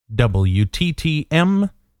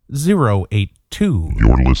WTTM-082.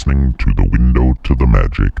 You're listening to the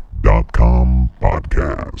WindowToTheMagic.com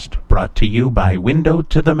podcast. Brought to you by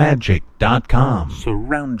WindowToTheMagic.com.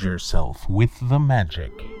 Surround yourself with the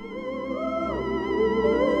magic.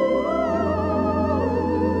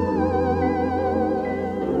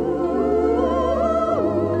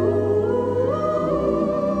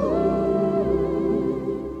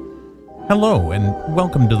 Hello, and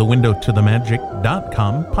welcome to the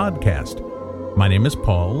WindowToTheMagic.com podcast. My name is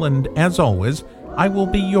Paul, and as always, I will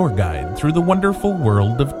be your guide through the wonderful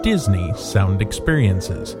world of Disney sound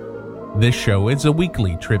experiences. This show is a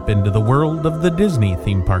weekly trip into the world of the Disney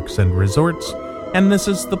theme parks and resorts, and this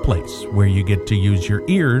is the place where you get to use your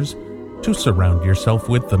ears to surround yourself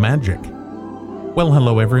with the magic. Well,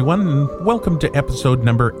 hello everyone, and welcome to episode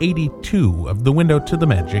number 82 of the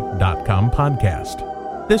WindowToTheMagic.com podcast.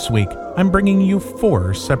 This week, I'm bringing you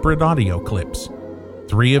 4 separate audio clips.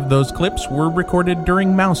 3 of those clips were recorded during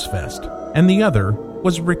MouseFest, and the other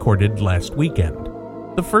was recorded last weekend.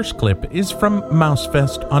 The first clip is from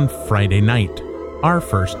MouseFest on Friday night, our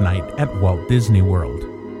first night at Walt Disney World.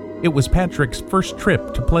 It was Patrick's first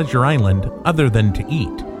trip to Pleasure Island other than to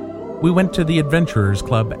eat. We went to the Adventurers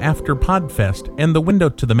Club after PodFest and the Window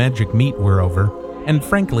to the Magic meet were over, and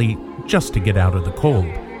frankly, just to get out of the cold,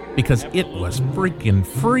 because it was freaking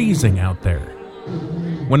freezing out there.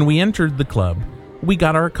 When we entered the club, we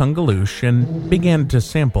got our kungaloosh and began to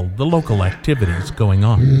sample the local activities going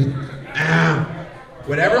on.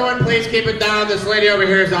 Would everyone please keep it down? This lady over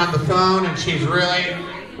here is on the phone, and she's really,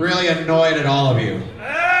 really annoyed at all of you.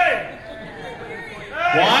 Hey!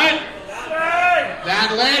 What? Hey!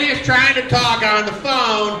 That lady is trying to talk on the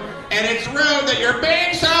phone, and it's rude that you're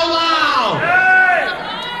being so loud. Hey!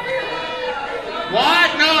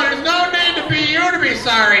 What? No, there's no need to be you to be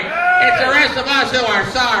sorry. It's the rest of us who are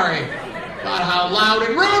sorry about how loud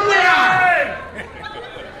and rude we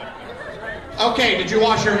are. Okay, did you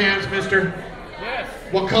wash your hands, mister? Yes.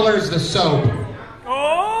 What color is the soap?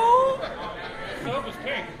 Oh! Soap is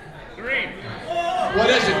pink. Green. What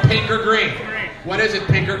is it, pink or green? Green. What is it,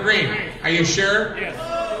 pink or green? Green. Are you sure? Yes.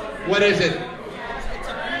 What is it?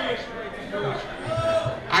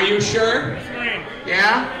 Are you sure? It's green.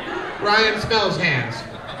 Yeah? Ryan, smell his hands.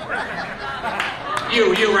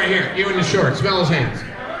 You right here. You in the shorts. Smell his hands.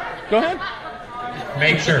 Go ahead.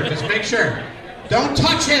 Make sure. Just make sure. Don't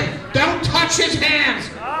touch him. Don't touch his hands.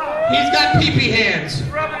 He's got pee-pee hands.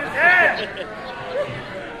 Rubbing his head.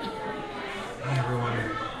 Hey, everyone.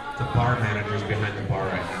 The bar manager's behind the bar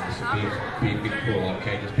right now. So be cool,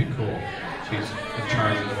 okay? Just be cool. She's in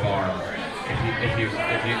charge of the bar. If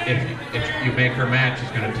you make her mad, she's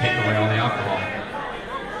gonna take away all the alcohol.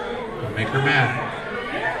 Don't make her mad.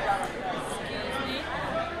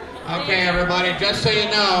 Okay, everybody, just so you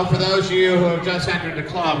know, for those of you who have just entered the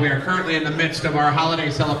club, we are currently in the midst of our holiday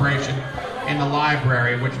celebration in the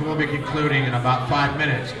library, which will be concluding in about 5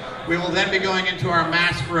 minutes. We will then be going into our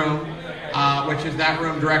mask room, which is that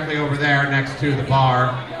room directly over there next to the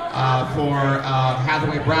bar, for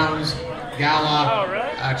Hathaway Brown's gala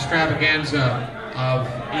extravaganza of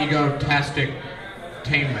egotastic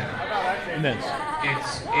tainment.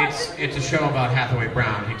 It's a show about Hathaway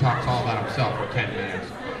Brown. He talks all about himself for 10 minutes.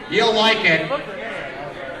 You'll like it.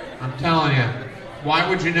 I'm telling you. Why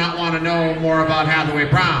would you not want to know more about Hathaway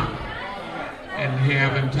Brown? And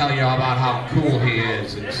have him tell you about how cool he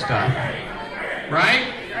is and stuff.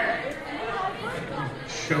 Right?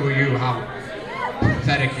 Show you how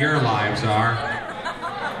pathetic your lives are.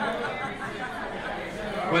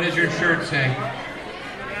 What does your shirt say?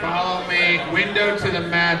 Follow me, Window to the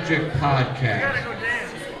Magic podcast.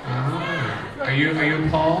 Are you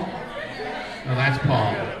Paul? No, that's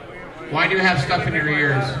Paul. Why do you have stuff in your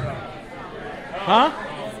ears? Huh?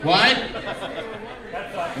 What?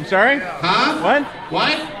 I'm sorry? Huh? What?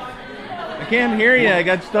 What? I can't hear you. I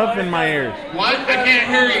got stuff in my ears. What? I can't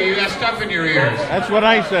hear you. You got stuff in your ears. That's what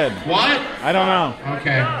I said. What? I don't know.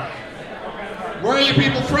 Okay. Where are you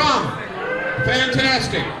people from?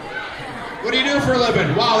 Fantastic. What do you do for a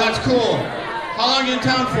living? Wow, that's cool. How long are you in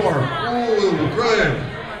town for? Ooh, good.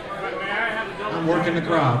 I'm working the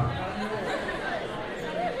crowd.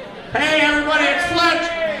 Hey, everybody, it's Fletch.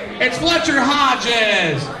 It's Fletcher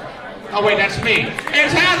Hodges. Oh, wait, that's me.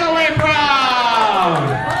 It's Hathaway Brown.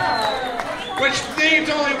 Which means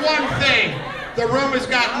only one thing. The room has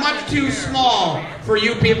got much too small for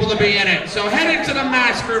you people to be in it. So head into the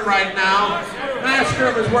mask room right now. Mask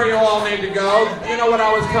room is where you all need to go. You know what I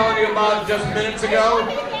was telling you about just minutes ago?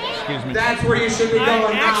 Excuse me. That's where you should be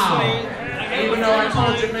going now. Even though I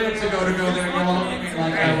told you minutes ago to go there, you all look at me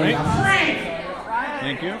like I was a freak.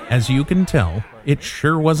 Thank you. As you can tell, it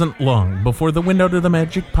sure wasn't long before the Window to the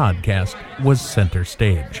Magic podcast was center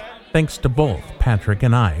stage, thanks to both Patrick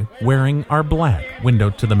and I wearing our black Window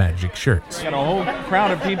to the Magic shirts. Got a whole crowd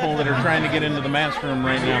of people that are trying to get into the mask room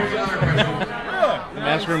right now. The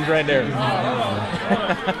mask room's right there.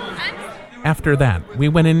 After that, we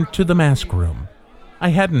went into the mask room. I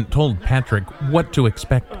hadn't told Patrick what to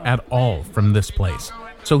expect at all from this place,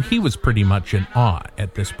 so he was pretty much in awe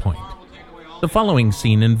at this point. The following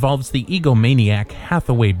scene involves the egomaniac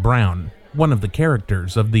Hathaway Brown, one of the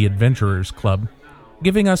characters of the Adventurers Club,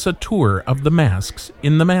 giving us a tour of the masks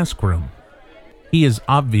in the mask room. He is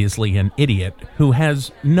obviously an idiot who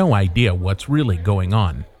has no idea what's really going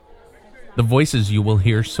on. The voices you will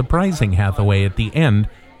hear surprising Hathaway at the end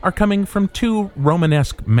are coming from two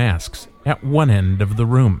Romanesque masks at one end of the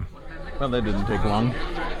room. Well, that didn't take long.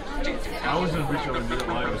 I was in which other minute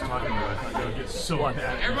while I was talking about it. I gotta get so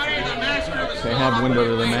mad. Everybody in the mask room is They have Window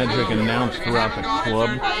to the Magic announced throughout the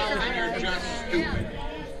club.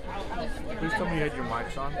 Please tell me you had your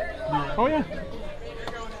mics on. Oh, yeah.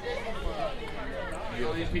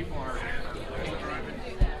 These people are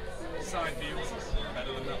side views.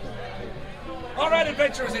 Better than nothing. All right,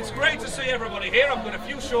 adventurers, it's great to see everybody here. I've got a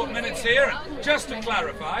few short minutes here. Just to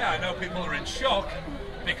clarify, I know people are in shock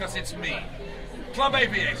because it's me, Club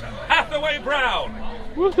Aviator, Hathaway Brown.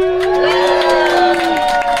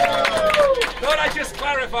 Thought I'd just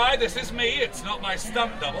clarify, this is me. It's not my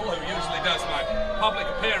stunt double, who usually does my public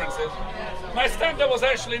appearances. My stunt double's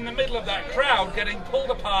actually in the middle of that crowd getting pulled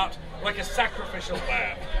apart like a sacrificial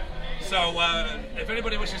lamb. So, if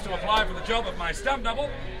anybody wishes to apply for the job of my stunt double,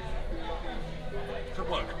 could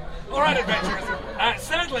work. All right, adventurers.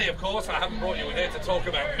 Sadly, of course, I haven't brought you in here to talk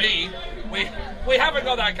about me. We haven't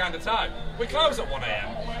got that kind of time. We close at 1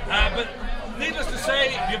 a.m. But needless to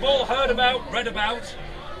say, you've all heard about, read about,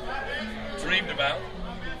 dreamed about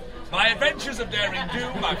my adventures of daring do,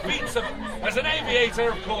 my feats as an aviator,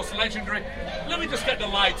 of course, legendary. Let me just get the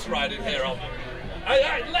lights right in here on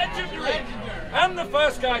legendary. I'm the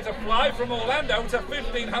first guy to fly from Orlando to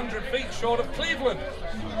 1,500 feet short of Cleveland.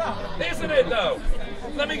 Isn't it, though?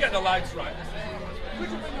 Let me get the lights right. Could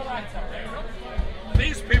you bring the lights up there?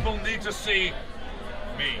 These people need to see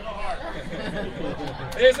me.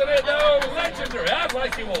 Isn't it, though? Legendary. I'd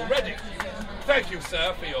like you already. Thank you,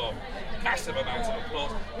 sir, for your massive amounts of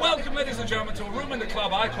applause. Welcome, ladies and gentlemen, to a room in the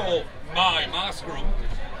club I call my mask room.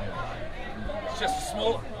 It's just a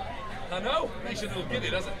small... I know, makes you a little giddy,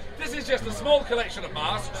 doesn't it? This is just a small collection of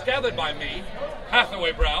masks gathered by me,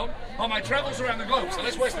 Hathaway Brown, on my travels around the globe, so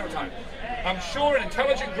let's waste no time. I'm sure an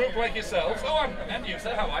intelligent group like yourselves... Oh, and you,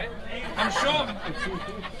 sir, how are you? I'm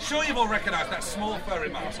sure you've all recognised that small furry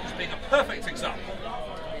mask as being a perfect example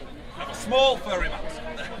of a small furry mask.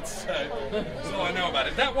 That's all I know about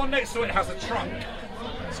it. That one next to it has a trunk.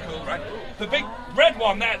 That's cool, right? The big red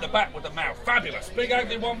one there at the back with the mouth. Fabulous. Big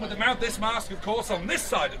ugly one with the mouth. This mask, of course, on this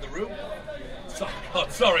side of the room.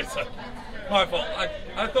 Sorry, sir. My fault.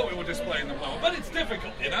 I thought we were displaying them well. But it's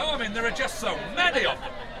difficult, you know? I mean, there are just so many of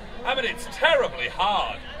them. I mean, it's terribly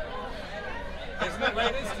hard. Isn't it,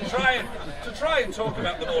 ladies? To try and talk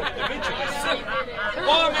about them all individually is silly.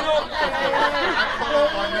 Well, I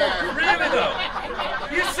mean, really though.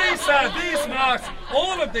 You see, sir, these masks,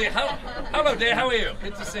 all of the... Hello, dear, how are you?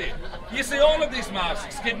 Good to see you. You see, all of these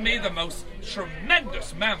masks give me the most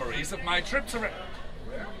tremendous memories of my trips around...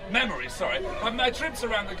 of my trips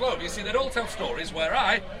around the globe. You see, they'd all tell stories where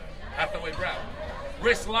I, Hathaway Brown,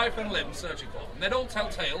 risk life and limb searching for them. They'd all tell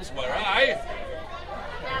tales where I...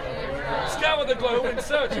 scour the globe in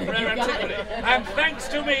search of rare antiquity. And thanks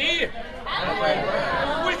to me...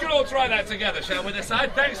 we can all try that together, shall we, this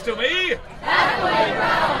side? Thanks to me...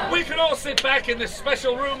 we can all sit back in this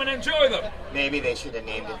special room and enjoy them. Maybe they should have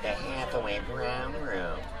named it the Hathaway Brown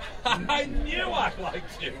Room. I knew I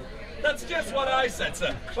liked you. That's just what I said,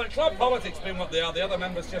 sir. But club politics being what they are, the other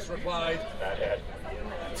members just replied...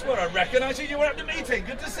 That's where I recognise you. You were at the meeting.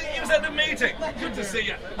 Good to see you. You was at the meeting. Good to see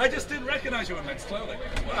you. I just didn't recognise you in men's clothing.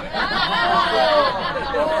 Well,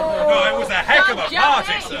 no, it was a heck of a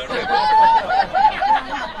party, sir.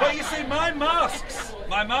 But you see, my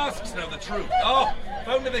masks know the truth. Oh, if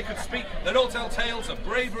only they could speak. They'd all tell tales of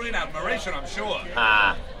bravery and admiration, I'm sure.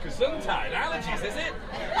 Gesundheit, allergies, is it?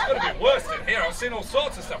 It's got to be worse than here. I've seen all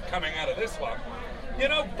sorts of stuff coming out of this one. You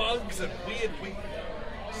know, bugs and weird...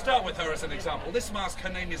 Start with her as an example. This mask, her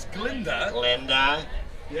name is Glinda. Glinda?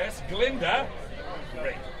 Yes, Glinda.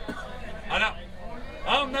 Great. And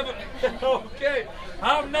I'll never... Okay.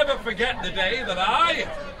 I'll never forget the day that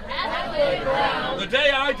the day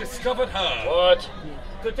I discovered her. What?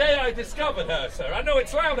 The day I discovered her, sir. I know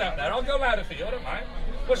it's loud out there. I'll go louder for you. I don't mind.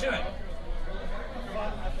 What's your name?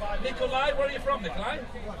 Nikolai, where are you from, Nikolai?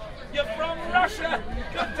 You're from Russia.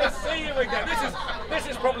 Good to see you again. This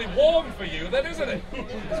is probably warm for you, then, isn't it?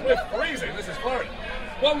 We're freezing. This is Florida.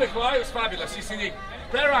 Well, Nikolai, it was fabulous. You see,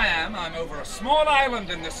 there I am. I'm over a small island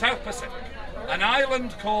in the South Pacific. An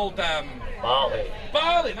island called Bali.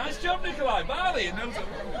 Bali. Nice job, Nikolai. Bali. Good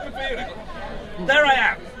for you, Nikolai. There I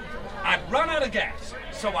am. I'd run out of gas,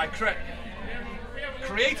 so I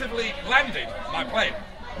creatively landed my plane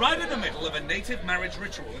right in the middle of a native marriage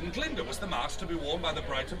ritual, and Glinda was the mask to be worn by the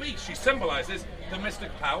bride-to-be. She symbolizes the mystic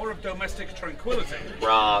power of domestic tranquility.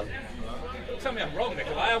 Wrong. Tell me I'm wrong,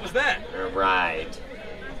 Nikolai. I was there. You're right.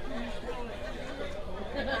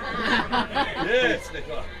 Yes,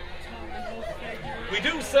 Nikolai. We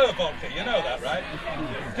do serve vodka, you know that, right?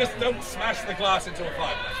 Just don't smash the glass into a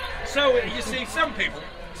fireplace. So, you see, some people,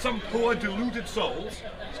 some poor deluded souls,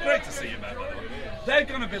 it's great to see you, man, by the way. They're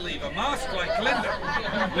going to believe a mask like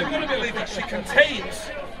Glinda. They're going to believe that she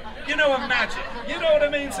contains, you know, a magic. You know what I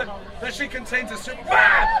mean? So, that she contains a super...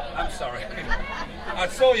 I'm sorry. I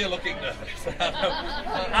saw you looking nervous.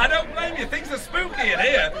 I don't blame you. Things are spooky in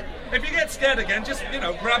here. If you get scared again, just, you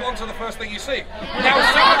know, grab onto the first thing you see. Now,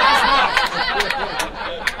 some of these masks,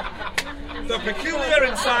 they're peculiar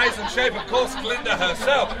in size and shape, of course, Glinda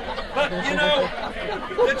herself. But, you know,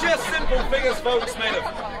 they're just simple figures, folks, made of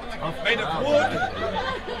wood.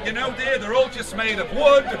 You know, dear, they're all just made of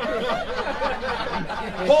wood,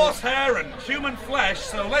 horsehair and human flesh,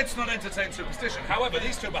 so let's not entertain superstition. However,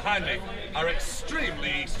 these two behind me are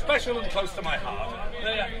extremely special and close to my heart.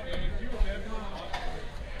 They are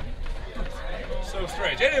so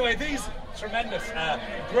strange. Anyway, these tremendous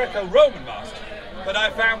Greco-Roman masks that I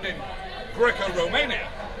found in Greco-Romania,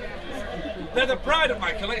 they're the pride of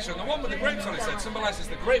my collection. The one with the grapes on his head symbolizes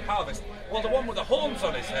the grape harvest, while the one with the horns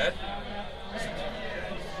on his head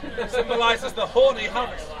symbolizes the horny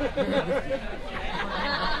harvest.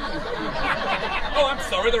 Oh, I'm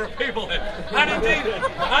sorry, there are people here. And indeed,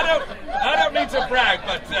 I don't mean to brag,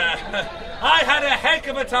 but I had a heck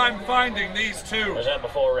of a time finding these two. Was that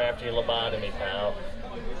before or after your lobotomy, pal?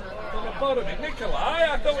 Lobotomy?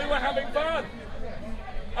 Nikolai, I thought we were having fun.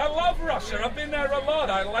 I love Russia. I've been there a lot.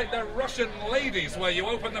 I like their Russian ladies where you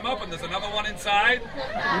open them up and there's another one inside.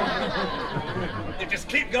 You just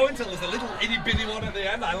keep going till there's a little itty-bitty one at the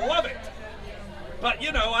end. I love it. But,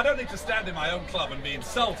 you know, I don't need to stand in my own club and be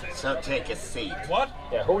insulted. So take a seat. What?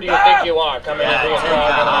 Yeah, who do you think you are coming in here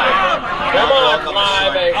tonight? Come on,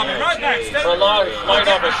 fly, baby. I'll be right back. Stay. For a long flight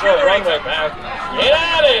off a short runway, pal. Get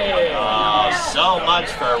out of here! Oh, so much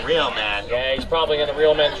for a real man. Yeah, he's probably in the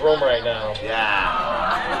real men's room right now.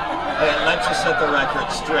 Yeah. Hey, let's just set the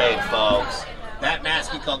record straight, folks. That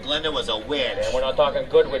mask you called Glinda was a witch. And we're not talking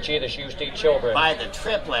good witch either. She used to eat children. By the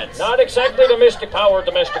triplets. Not exactly the mystic power of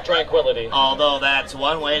domestic tranquility. Although that's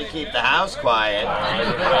one way to keep the house quiet. All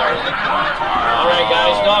right,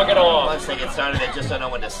 guys, knock it off. Once they get started, they just don't know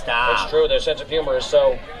when to stop. It's true. Their sense of humor is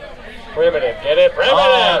so primitive. Get it? Primitive!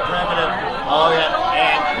 Oh, primitive. Oh,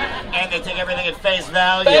 yeah. And they take everything at face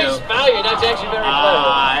value. Face value? That's actually very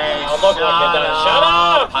clever. Hey, I'll look like it does. Shut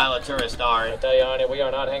up! Pile of tourist art. I tell you, honey, we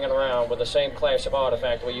are not hanging around with the same class of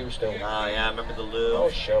artifact we used to. Oh, yeah, remember the Louvre? Oh,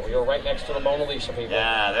 sure. We were right next to the Mona Lisa, people.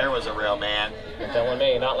 Yeah, there was a real man. You're telling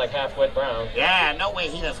me, not like Half-Wit Brown. Yeah, no way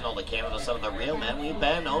he doesn't hold the candle to some of the real men we've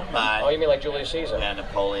been owned by. Oh, you mean like Julius Caesar? Yeah,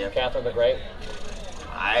 Napoleon. Catherine the Great?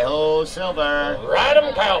 Hi-ho, Silver. Ride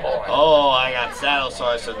 'em, cowboy. Oh, I got saddle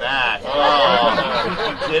sores from that.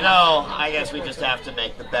 Oh, you know, I guess we just have to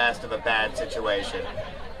make the best of a bad situation.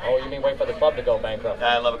 Oh, you mean wait for the club to go bankrupt?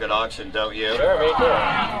 I love a good auction, don't you? Sure, me too. Oh,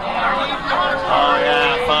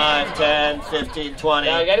 yeah, 5, 10, 15, 20.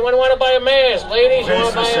 Now, anyone want to buy a mask? Ladies, you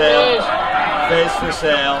want Face to for buy a sale. mask? Face for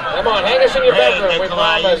sale. Come on, hang us in your bedroom. Hey, We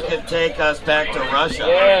Nikolai, promise. you can take us back to Russia.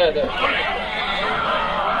 Yeah.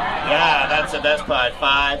 Yeah, that's the best part.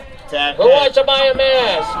 5, 10. Who wants to buy a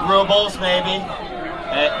mask? Rubles, maybe.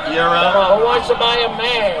 Euro. Come on, who wants to buy a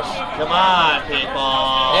mask? Come on,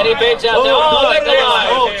 people. Any bids out there? Oh, Nikolai.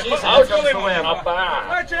 Oh, Jesus, Out comes to the whim. a bar.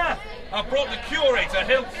 Fletcher, I brought the curator.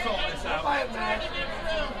 He'll sort this out.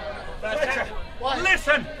 Fletcher,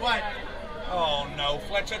 listen. What? Oh no,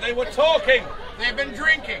 Fletcher, they were talking. They've been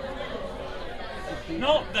drinking.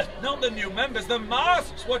 Not the new members. The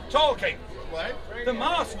masks were talking. What? The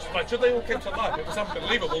masks, Fletcher, they all came to life. It was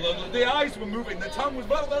unbelievable. The eyes were moving, the tongue was...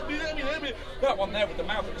 That one there with the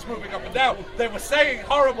mouth, it was moving up and down. They were saying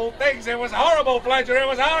horrible things. It was horrible, Fletcher. It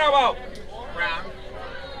was horrible. Brown,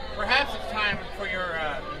 perhaps it's time for your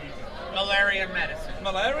malaria medicine.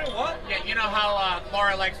 Malaria? What? Yeah, you know how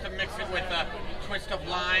Laura likes to mix it with a twist of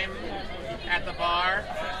lime at the bar?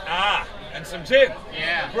 Ah, And some gin.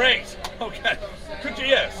 Yeah. Great. Okay. Could you?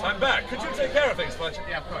 Yes, I'm back. Could you take care of things, Fletcher?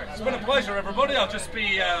 Yeah, of course. It's been a pleasure, everybody. I'll just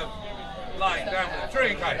be lying down with a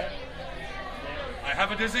drink. I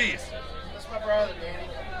have a disease. That's my brother, Danny.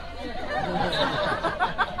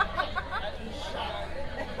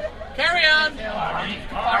 Carry on.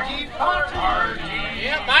 Party.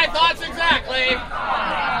 Yeah, my thoughts exactly.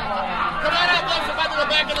 Come on up, let's go to the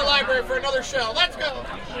back of the library for another show. Let's go.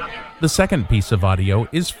 The second piece of audio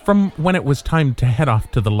is from when it was time to head off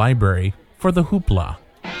to the library for the hoopla.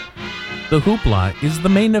 The hoopla is the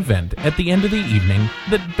main event at the end of the evening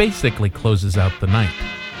that basically closes out the night.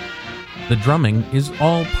 The drumming is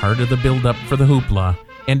all part of the build-up for the hoopla,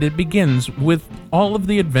 and it begins with all of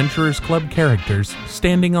the Adventurers Club characters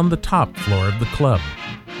standing on the top floor of the club.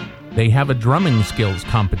 They have a drumming skills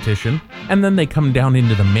competition, and then they come down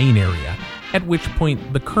into the main area, at which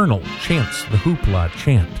point the Colonel chants the hoopla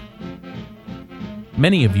chant.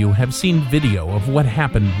 Many of you have seen video of what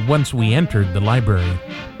happened once we entered the library,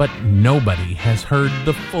 but nobody has heard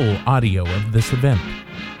the full audio of this event.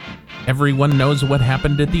 Everyone knows what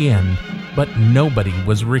happened at the end, but nobody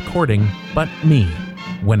was recording but me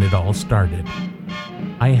when it all started.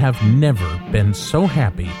 I have never been so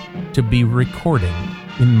happy to be recording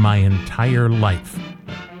in my entire life.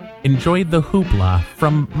 Enjoy the hoopla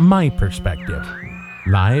from my perspective,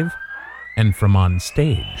 live and from on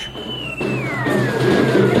stage.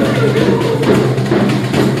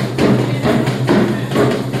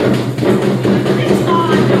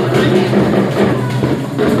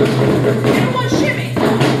 Everyone shimmy.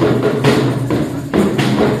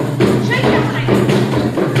 Shake your height.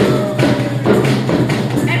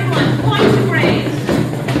 Everyone point to graves.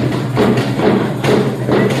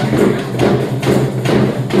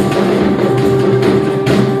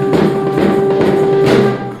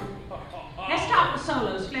 Let's start with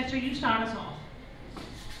solos. Fletcher, you start us off.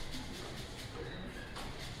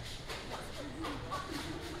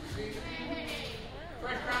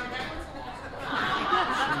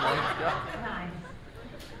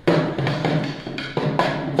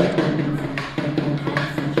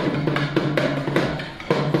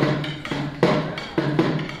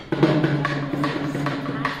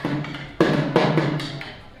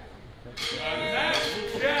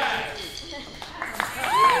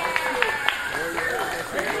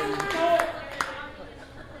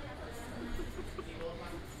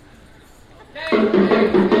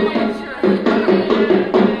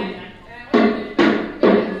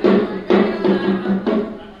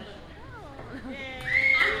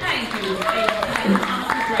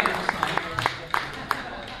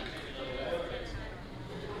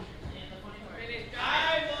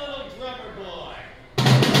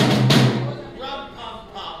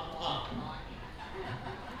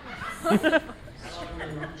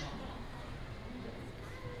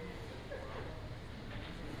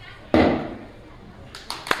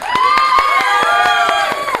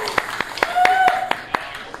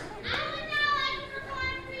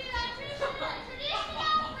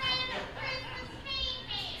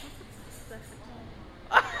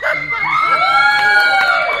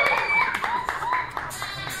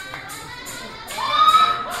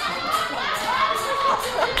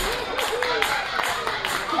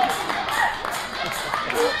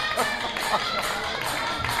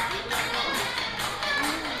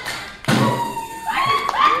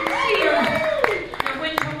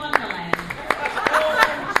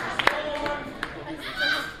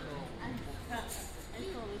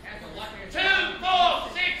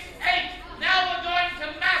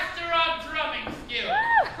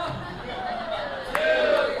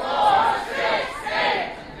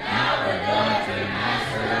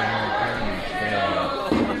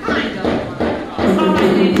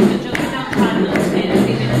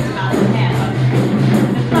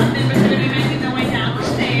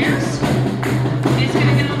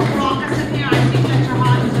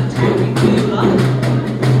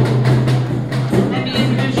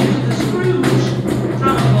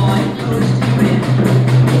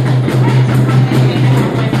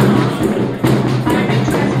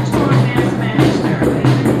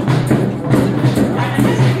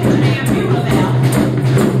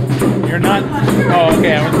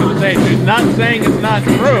 Not saying it's not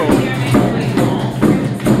true.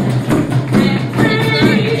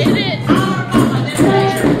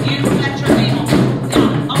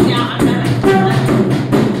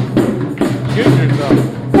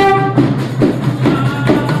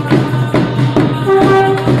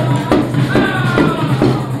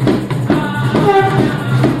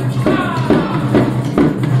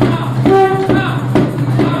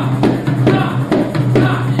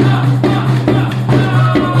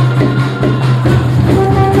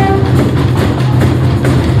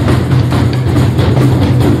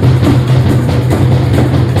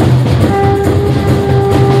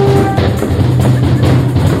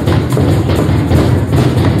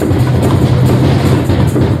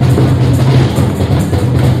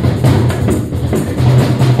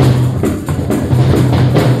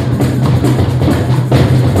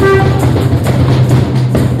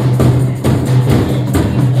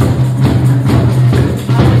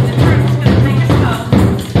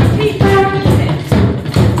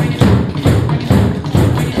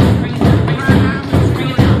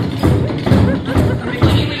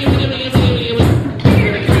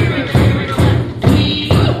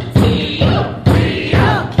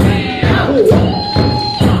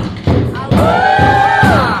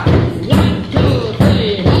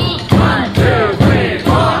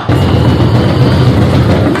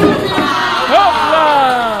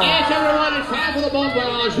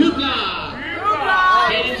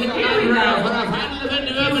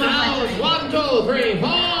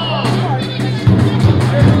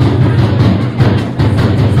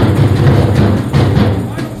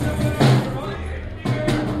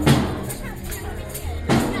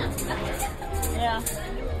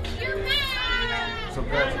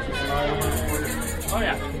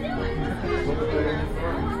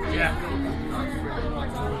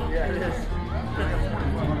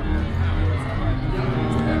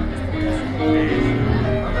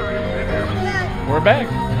 we're back.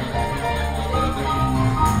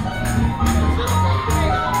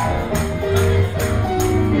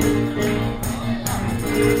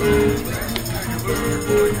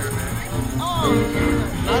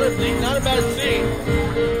 Not a bad scene.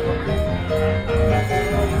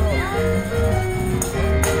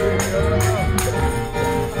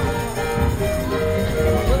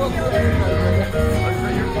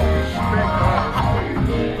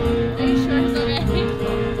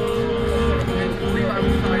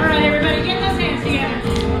 All right, everybody, get those hands together.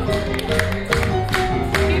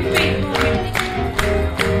 Keep the feet moving.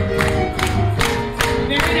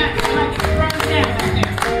 Very nice. I like it. Throw them down back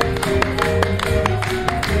there.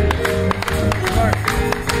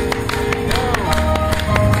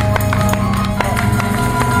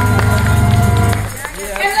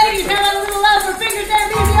 And ladies, how about a little love for fingers down,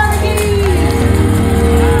 easy on the keys?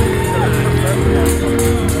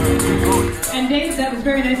 And Dave, that was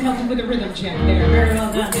very nice helping with the rhythm check there. Very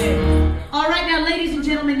well done, Dave. All right, now, ladies and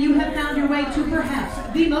gentlemen, you have found your way to perhaps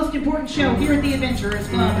the most important show here at the Adventurers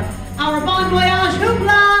Club. Our Bon Voyage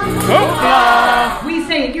Hoopla! Hoopla! We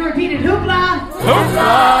say it. You repeat it. Hoopla!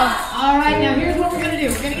 Hoopla! All right, now here's what we're going to do.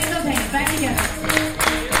 We're going to get those hands back together.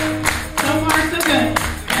 So far, so good.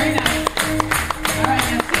 Very nice. All right,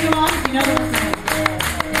 now sing along if you know the words.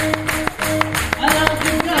 I love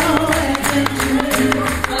to go adventuring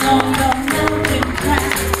along the mountain track.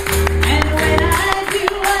 And when I do,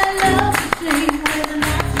 I love to sing with a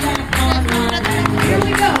knapsack on my back. Here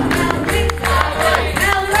we go. Now ring,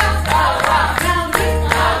 now rock, now ring,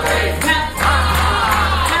 now ring, now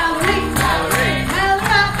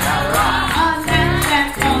rock, a knapsack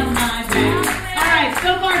on my back. All right, so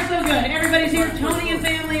far so good. Everybody's here. Tony and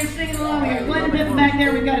family are singing along. We got Glenn and Pippin back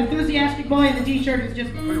there. We've got Enthusiastic Boy in the t-shirt who's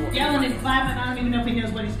just yelling and clapping. I don't even know if he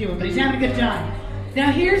knows what he's doing, but he's having a good time.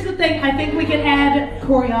 Now here's the thing. I think we can add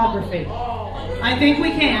choreography. I think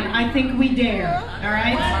we can. I think we dare. All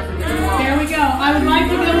right? There we go. I would like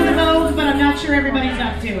to go with the Vogue, but I'm not sure everybody's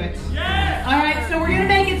up to it. All right, so we're going to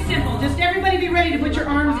make it simple. Just everybody be ready to put your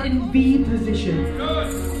arms in V position.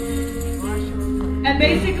 And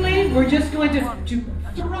basically, we're just going to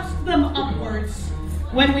thrust them upwards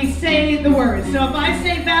when we say the words. So if I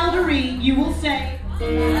say Valderie, you will say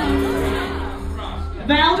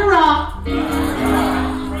Valdera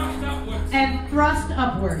and thrust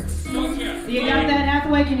upwards. You got that,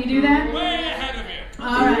 Hathaway? Can you do that? Way ahead of you.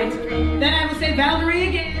 All right. Then I will say Valderie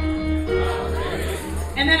again.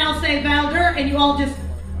 And then I'll say Valder, and you all just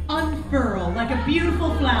unfurl like a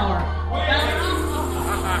beautiful flower.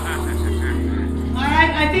 All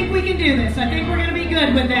right, I think we can do this. I think we're going to be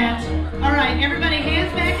good with that. All right, everybody,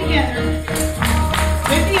 hands back together. With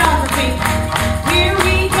the geography. Here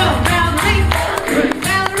we go. Valerie,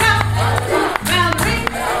 Valerie, Valerie,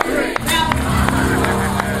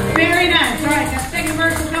 Valerie. Very nice. All right, that second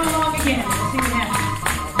verse will come along again. Let's see what happens.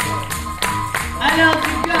 I love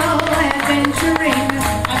to go adventuring.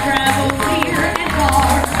 I travel near and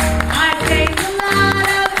far. I take a lot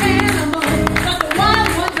of animals, but the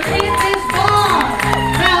wild ones are in this bar.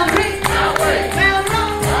 Valerie, Valerie,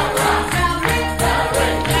 Valerie, Valerie,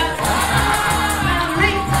 Valerie,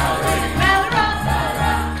 Valerie.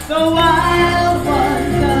 The wild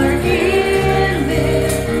ones are in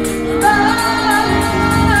this bar.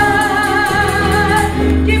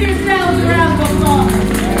 Give yourselves a round of applause.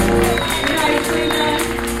 Nicely done.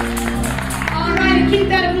 All right, keep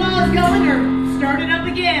that applause going or start it up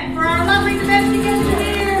again for our lovely domestic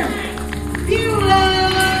engineer, Beulah.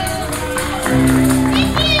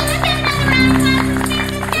 Thank you. Let's have another round of applause for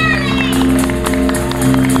Mrs. Darling.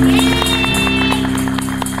 Yay!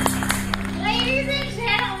 Ladies and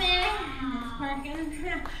gentlemen,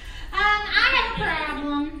 I have a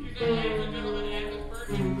problem.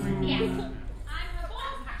 Yeah.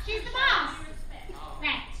 She's the boss.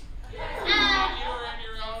 Right.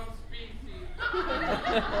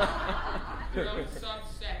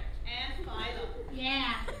 And final.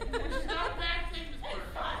 Yeah.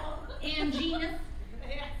 And Gina.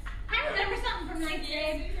 I remember something from ninth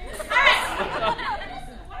grade. All right.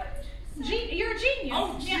 You're a genius.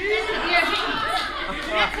 Oh, Yeah, genius. you're a genius.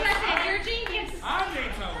 That's what I said. You're a genius. I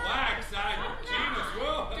need to wax. Gina's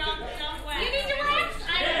will. Don't wax. You need to wax?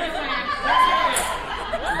 I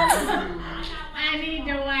need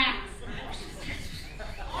to wax.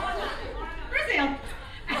 Brazil.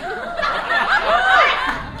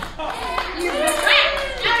 You wax.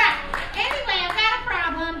 All right. Anyway, I've got a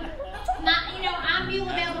problem. I'm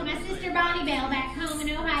Beulah Bell, but my sister Bonnie Bell back home in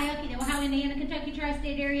Ohio, the Ohio, Indiana, Kentucky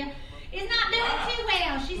tri-state area, is not doing too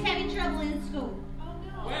well. She's having trouble in school.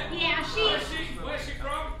 Yeah, Where's she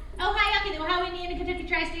from? Ohio, the Ohio, Indiana, Kentucky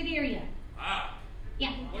tri-state area. Ah.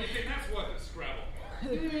 Yeah. What do you think that's worth at Scrabble? I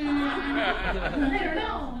don't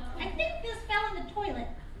know. I think this fell in the toilet.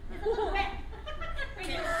 It's a little wet.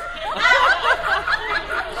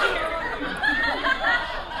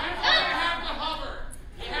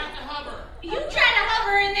 You try to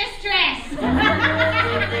hover in this dress.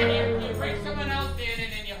 You bring someone else in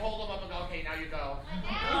and then you hold them up and go, okay, now you go.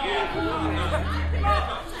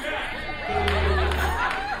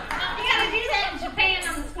 You gotta do that in Japan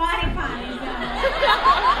on the squatty potty. You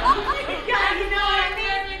know what I mean?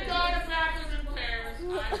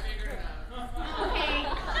 Okay.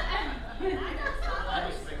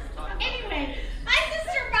 Anyway, my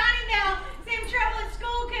sister Bonnie Bell is in trouble at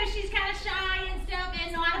school because she's kind of shy and stuff,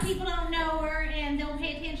 and a lot of people don't know her and don't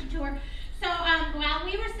pay attention to her. So while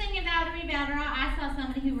we were singing Valerie Bell, I saw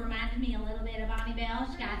somebody who reminded me a little bit of Bonnie Bell.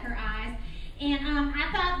 She got her eyes, and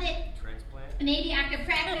I thought that maybe I could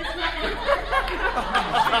practice what.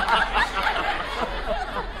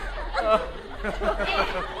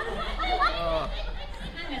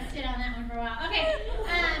 I'm gonna sit on that one for a while. Okay.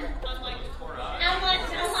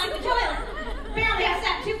 Unlike the toilet. Apparently I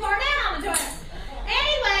sat too far down on the toilet.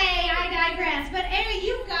 Anyway, I digress. But anyway,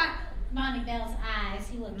 you've got Bonnie Bell's eyes.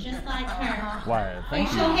 You look just like her. Why, thank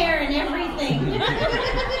facial you. hair and everything.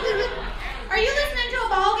 Are you listening to a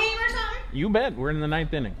ball game or something? You bet. We're in the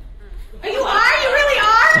 9th inning. You are? You really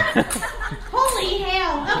are? Holy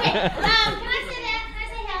hell. Okay. Can I say that? Can I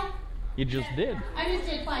say hell? You just did. I just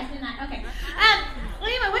did twice, didn't I? Okay. Well,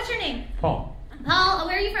 anyway, what's your name? Paul, Paul,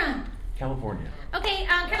 where are you from? California. Okay,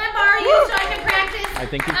 can I borrow you so I can practice? I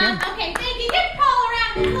think you can. Okay, thank you. Give Paul a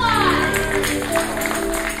round of applause.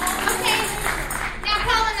 Okay. Now,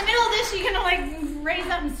 Paul, in the middle of this, you gonna like raise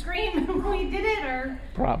up and scream when we did it, or?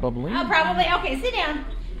 Probably. Oh, probably. Okay, sit down.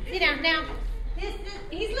 Sit down. Now, he's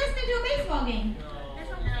listening to a baseball game.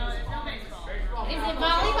 No, it's not baseball. Is it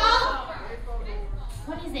volleyball?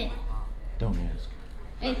 What is it? Don't ask.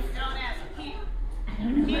 It's. Don't ask.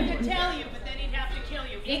 He could tell you, but then he'd have to kill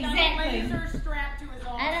you. He's Exactly. got a laser strapped to his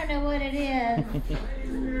arm. I don't know what it is.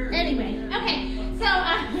 Anyway, okay. So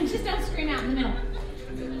just don't scream out in the middle.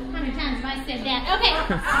 How many times have I said that? Okay.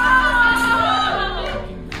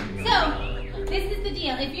 So this is the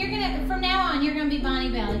deal. If you're gonna, from now on, you're gonna be Bonnie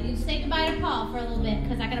Bell. You say goodbye to Paul for a little bit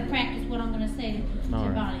because I gotta practice what I'm gonna say to All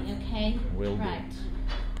right. Bonnie. Okay. Will do. Right.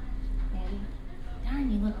 Ready? Darn,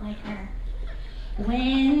 you look like her.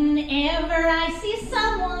 Whenever I see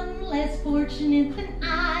someone less fortunate than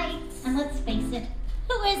I, and let's face it,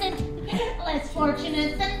 who isn't less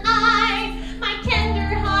fortunate than I? My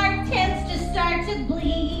tender heart tends to start to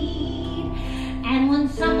bleed. And when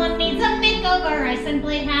someone needs a makeover, I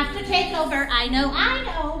simply have to take over. I know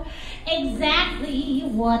exactly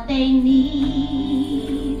what they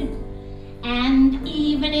need. And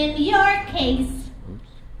even in your case,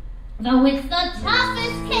 though it's the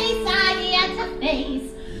toughest case I've yet to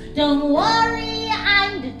face, don't worry,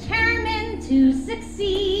 I'm determined to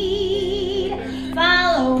succeed.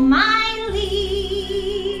 Follow my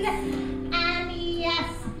lead, and yes,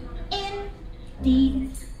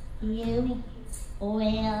 indeed, you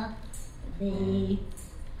will be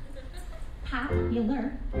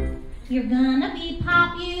popular. You're gonna be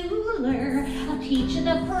popular. I'll teach you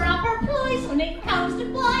the proper ploys when it comes to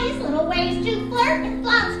boys. Little ways to flirt and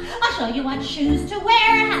flounce. I'll show you what shoes to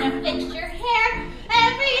wear, how to fix your hair.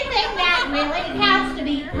 Everything that really counts to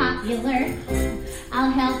be popular.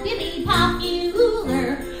 I'll help you be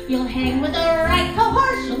popular. You'll hang with the right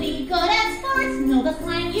cohorts. You'll be good at sports. Know the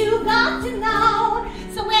slang you got to know.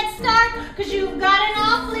 So let's start, cause you've got an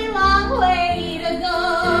awfully long way to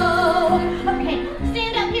go. Okay,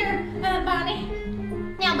 stand up here, Bonnie.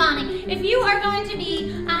 Now, Bonnie, if you are going to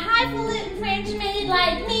be a highfalutin French maid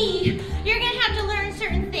like me, you're going to have to learn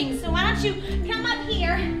certain things. So why don't you come up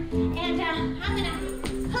here, and I'm going to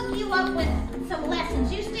hook you up with some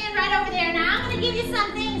lessons. You stand right over there. Now, I'm going to give you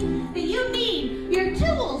something that you need, your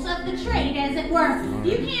tools of the trade, as it were.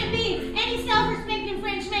 You can't be any self-respecting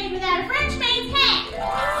French maid without a French maid's hat.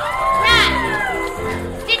 Right.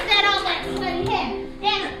 Stick that on that bloody head.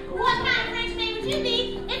 And what kind of French maid would you be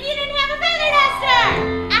if you didn't have a feather duster?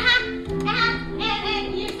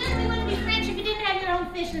 And you certainly wouldn't be French if you didn't have your own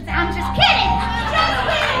fishnets. I'm just kidding.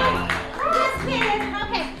 Just kidding.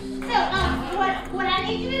 Okay. So, what I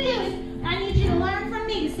need you to do is I need you to learn from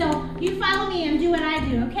me. So you follow me and do what I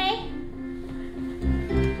do, okay?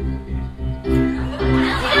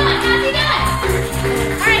 How's he doing?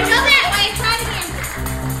 All right, go that way. Try it again.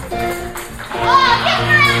 Oh, give him a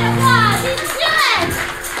round of applause. He's good.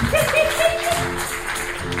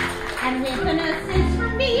 And with an assist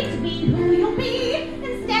from me to be who you'll be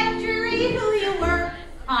instead of dreary who you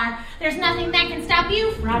are. There's nothing that can stop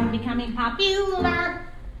you from becoming popular.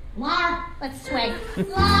 La, let's sway.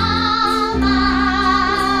 La, la,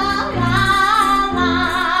 la,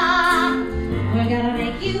 la. We're gonna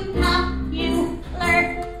make you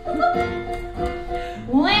popular.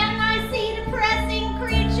 When I see depressing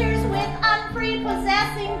creatures with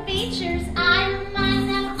unprepossessing features, I remind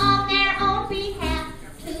them on their own behalf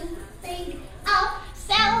to think of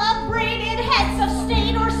celebrated heads of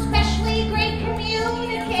state or specially great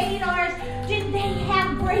communicators. Did they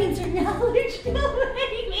have brains or knowledge to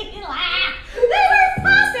make me laugh? They were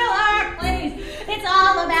popular, please. It's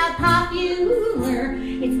all about popular.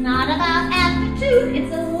 It's not about aptitude.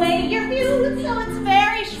 It's the way you're viewed, so it's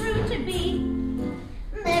very shrewd to be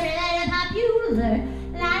very popular.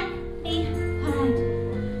 Like me, hard.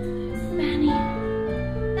 Manny,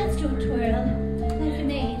 let's do a twirl like a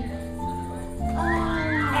maid.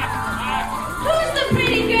 Who's the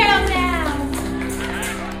pretty girl now?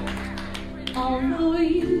 Although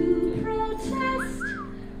you protest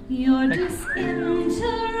your disinterest,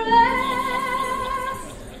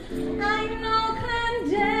 I know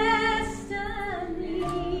clandestiny.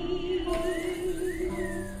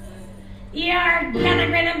 You're gonna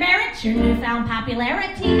grin and bear it, your newfound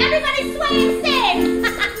popularity. Everybody sway and sing!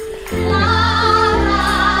 La, la,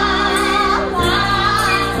 la,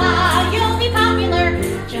 la. You'll be popular,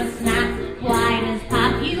 just not quite as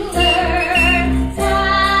popular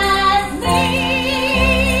as me.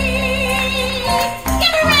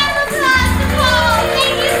 Give a round of applause to Paul.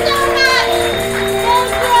 Thank you so much.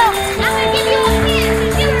 I'm gonna give you a kiss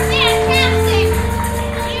because you were fantastic.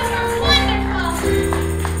 You were wonderful.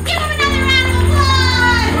 Give him another round of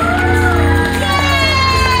applause.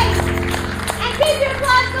 Yay! And keep your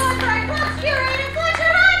applause going for our club's curator,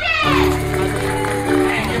 Fletcher Hodges.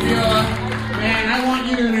 Thank you, Beulah. Man, I want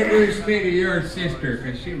you to introduce me to your sister,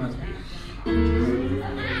 because she must be. I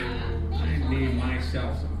need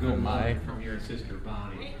myself some good wine from your sister,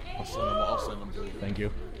 Bonnie. I'll send them to you. Thank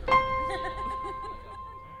you.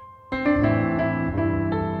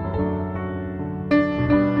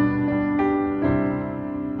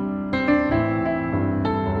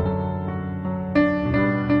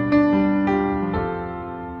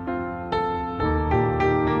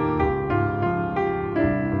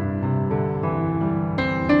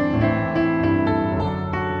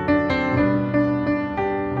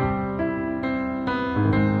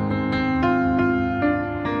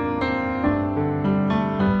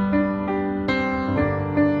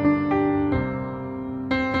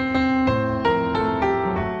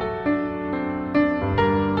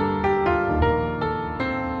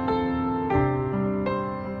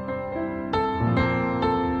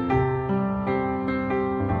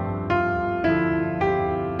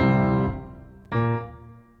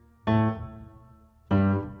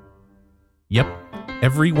 Yep,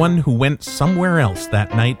 everyone who went somewhere else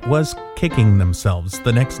that night was kicking themselves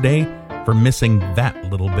the next day for missing that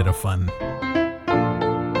little bit of fun.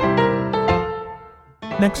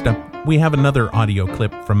 Next up, we have another audio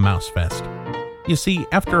clip from Mousefest. You see,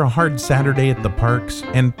 after a hard Saturday at the parks,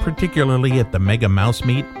 and particularly at the Mega Mouse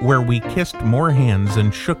Meet, where we kissed more hands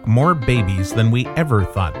and shook more babies than we ever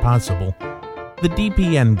thought possible, the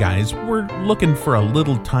DPN guys were looking for a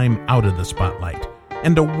little time out of the spotlight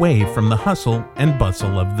and away from the hustle and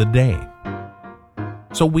bustle of the day.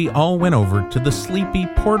 So we all went over to the sleepy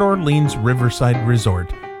Port Orleans Riverside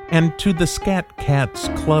Resort and to the Scat Cats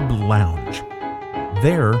Club Lounge.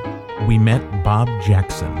 There, we met Bob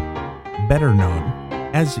Jackson, better known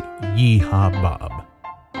as Yeehaw Bob.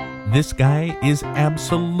 This guy is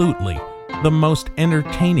absolutely the most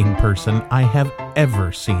entertaining person I have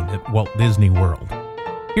ever seen at Walt Disney World.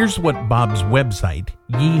 Here's what Bob's website,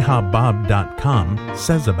 yeehawbob.com,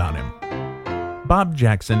 says about him. Bob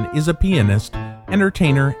Jackson is a pianist,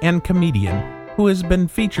 entertainer, and comedian who has been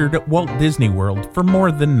featured at Walt Disney World for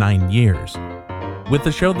more than 9 years. With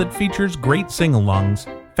a show that features great sing-alongs,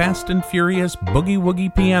 fast and furious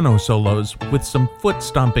boogie-woogie piano solos with some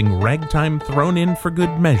foot-stomping ragtime thrown in for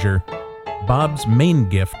good measure, Bob's main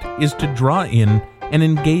gift is to draw in and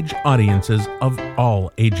engage audiences of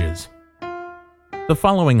all ages. The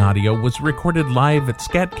following audio was recorded live at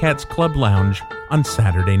Scat Cats Club Lounge on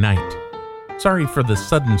Saturday night. Sorry for the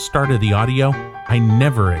sudden start of the audio. I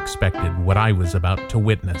never expected what I was about to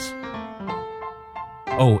witness.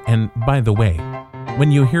 Oh, and by the way,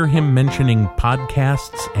 when you hear him mentioning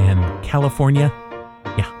podcasts and California,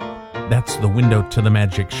 yeah, that's the Window to the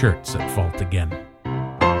Magic shirts at fault again.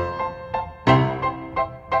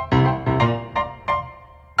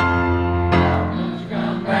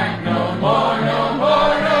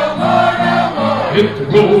 Hit the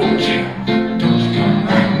road, chick. Don't you come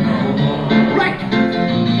back no more. Right.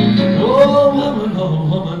 Oh,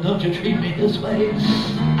 woman, don't you treat me this way.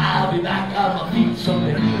 I I'll be back on my feet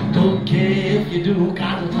someday. Don't care if you do,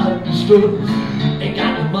 got the type of stood. Ain't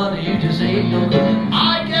got the money, you just ain't no good.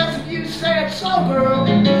 I guess if you say it so, girl,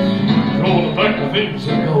 gonna pack the things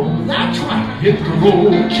and go. That's right, hit the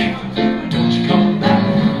road, chick. Don't you come back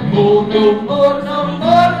more, no more, no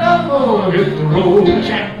more, no more. Hit the road,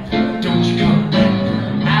 chick. Don't you come back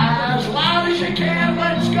as loud as you can.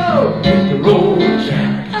 Let's go. Hit the road, chick.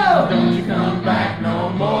 Oh, don't you come back no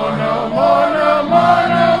more, no more, no more,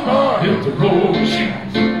 no more. Hit the road, chick.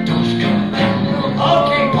 Don't you come back.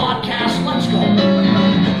 Okay, podcast, let's go.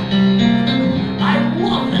 I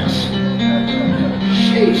love this.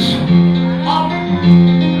 Jeez.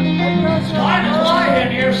 It's kind of quiet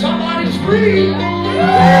in here. Somebody's free.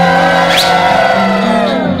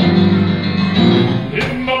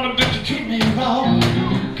 Hey, mama, did you treat me wrong?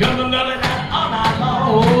 Gonna love it all night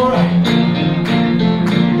long.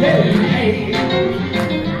 Hey, hey.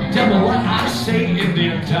 Tell me what I say in the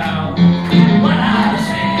town. What I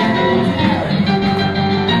say.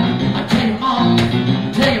 I tell you, Mom.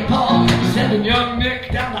 Tell you, Paul. Sending young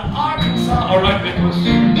Nick down to Arkansas. All right, Nicholas.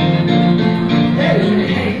 Hey,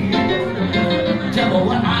 hey. Tell me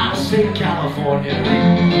what I say, California.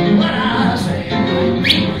 What I say.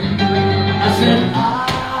 I said,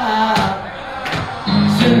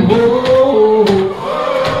 said, whoa.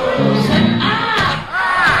 Said, oh,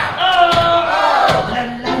 la, la,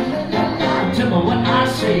 la, la, la. Tell me what I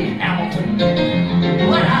say, Hamilton.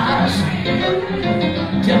 What I say.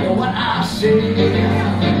 Tell me what I say.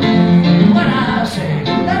 What I say.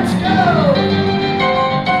 Let's go.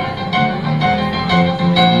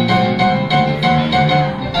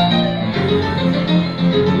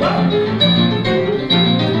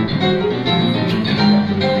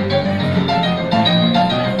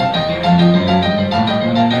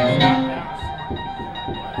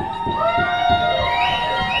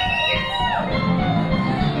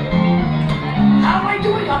 How am I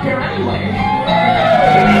doing up here anyway?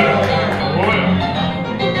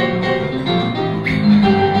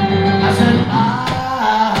 I said,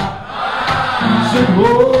 said, whoa.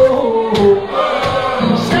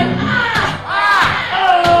 Said, oh,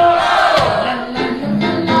 la, la, la,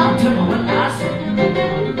 la. Tell me what I say.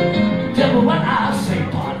 Tell me what I say,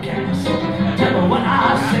 podcast. Tell me what I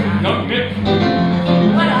say, young Nick.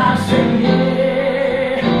 What I say,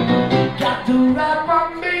 yeah. Got to rap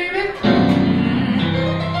on, baby.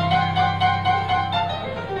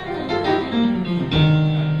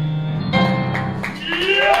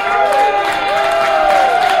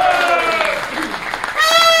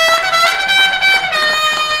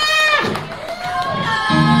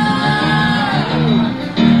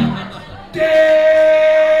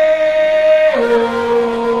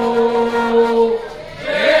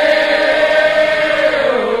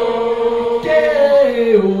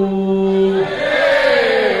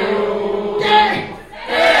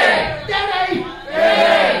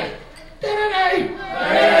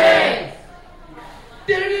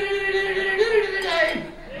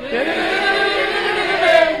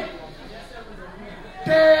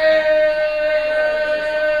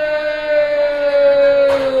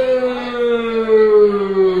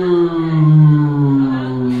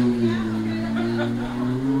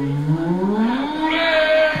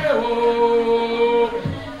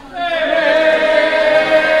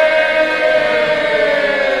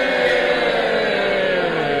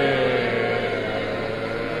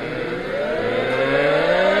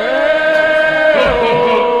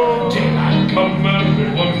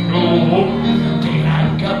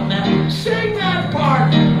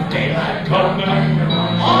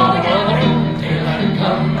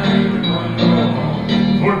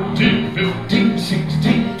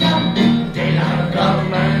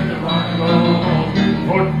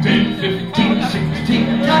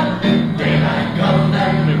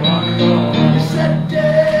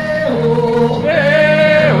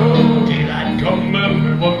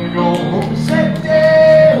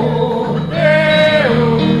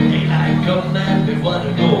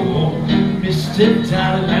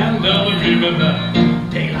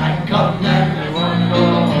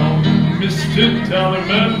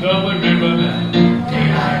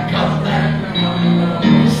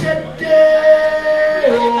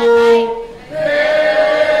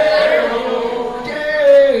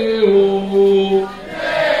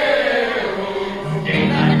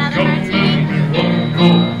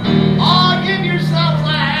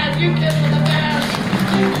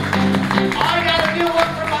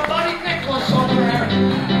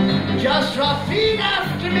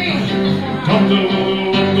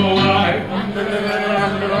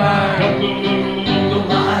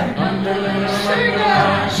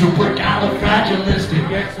 Supercalifragilistic,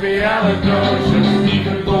 expialidocious,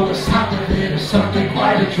 even though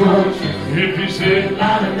quite a choice. If you say it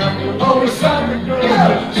loud enough, you'll always sound good.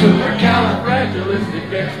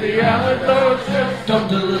 Supercalifragilisticexpialidocious.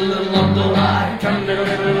 Dum-da-da-da-dum-da-lie.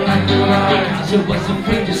 Because it was a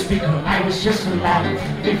faint speaker, I was just a lad.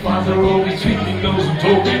 My father always tweeted those and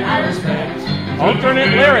told me I was bad.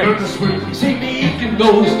 Alternate lyrics. See me eating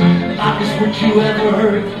those, loudest what you ever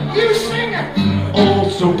heard. You sing it. Oh,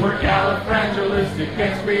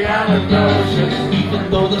 supercalifragilisticexpialidocious. Even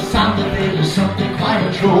though the sound of it was something quite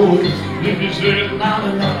atrocious. If you say it loud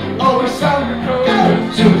enough, always sound good.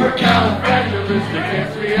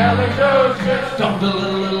 Supercalifragilisticexpialidocious.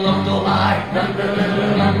 Dum-da-da-da-dum-da-lie.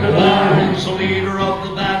 Oh, who's the leader of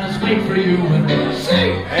the band is waiting for you and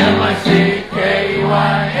sing.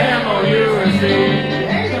 M-I-C-K-E-Y-M-O-U-S-E.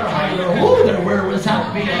 Hey there, hi there, who there, where was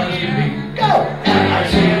that because you be? Go!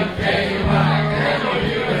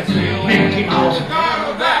 M-I-C-K-E-Y-M-O-U-S-E. Mickey Mouse.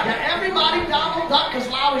 Donald Duck. Yeah, everybody Donald Duck as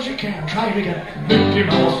loud as you can. Try it again. Mickey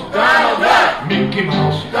Mouse. Donald Duck. Mickey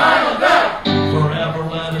Mouse. Donald Duck. Forever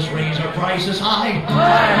let us raise our prices high.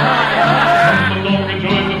 High, high, high. Come along and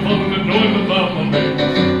join the fun and join the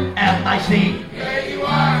bumblebee.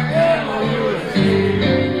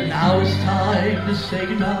 M-I-C-K-E-Y-M-O-U-S-E. Now it's time to say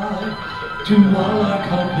goodbye to all our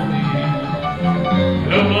company.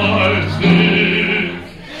 M-I-C.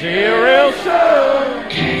 See you real soon.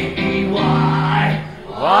 K-E-Y.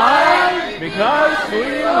 Why? Because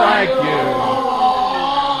we like you.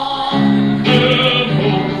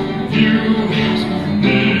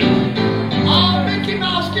 Oh, Mickey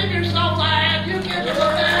Mouse, give yourself a hand. You give us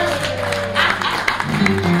a hand.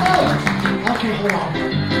 Oh, okay, hold on.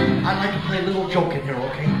 I'd like to play a little joke in here,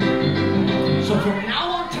 okay? So from now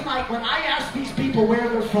on tonight, when I ask these people where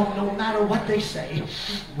they're from, no matter what they say,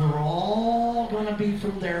 we're all gonna be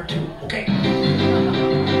from there too, okay?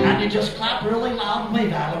 And you just clap really loud and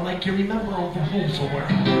wave at them like you remember over home somewhere.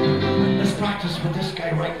 Let's practice with this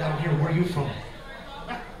guy right down here. Where are you from?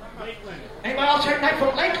 Lakeland. Anybody else here tonight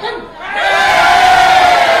from Lakeland?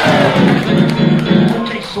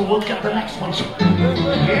 Okay, so we'll get the next one.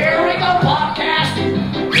 Here we go, podcast.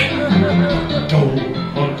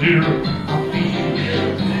 Oh dear, I'll be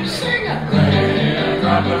sing it. Rain,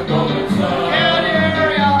 drop of golden sun. Yeah,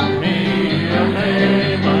 dear, me a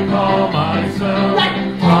name I call myself. Right.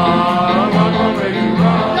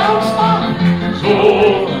 Don't stop. So,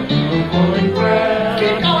 pulling bread.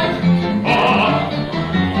 Keep going. Oh.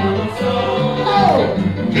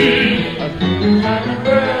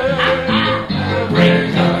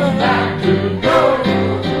 Brings us back to dough.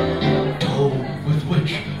 Dough with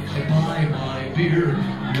which I buy my beer.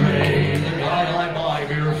 Ray, the guy I buy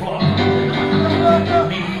beer from.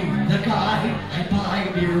 Me, the guy I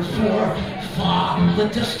buy beer for. Far the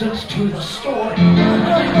distance to the store.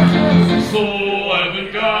 So I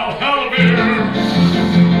think I'll have a beer.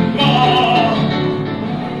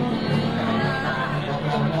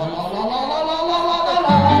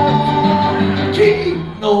 Gee,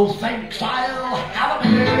 no thanks, I'll have a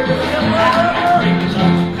beer. Brings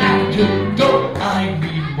us back to dough. I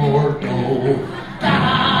need more dough.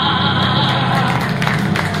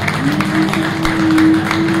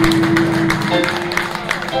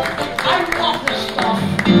 I love this stuff.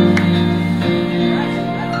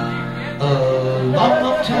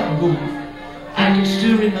 Long time ago, I can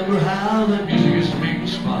still remember how that music used to make me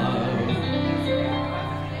smile.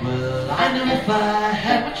 Well, I knew if I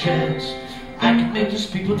had my chance, I could make these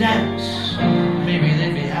people dance. Maybe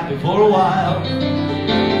they'd be happy for a while.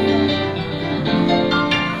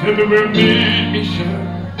 February made me sure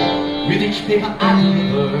with each paper I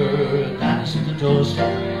delivered, dance at the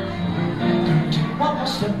doorstep. Couldn't take one more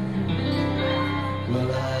step.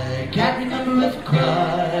 Well, I can't remember if I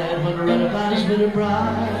cried when I read about his little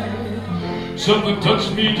bride. Something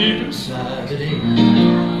touched me deep inside the day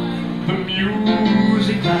the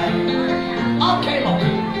music died. Okay, look,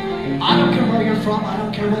 I don't care where you're from, I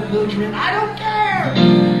don't care what mood you're in, I don't care.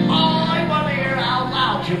 All I want to hear how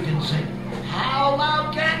loud you can sing. How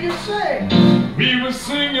loud can you sing? We were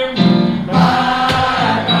singing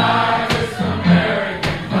bye bye this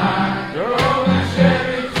American pie. Drove the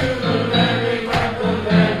Chevy to the levee, but the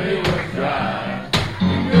levee was dry.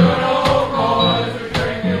 Good old boys were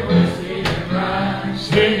drinking whiskey and rye,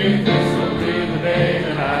 singing this will be the day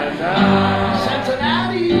that I die.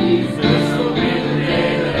 Cincinnati, this will be the day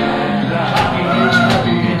that I die.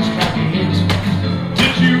 Clappy hands, clappy hands, clappy hands.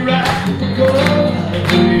 Did you ride the gold?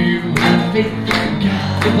 Do you have faith in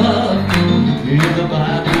God above? In the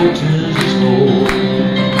Bible.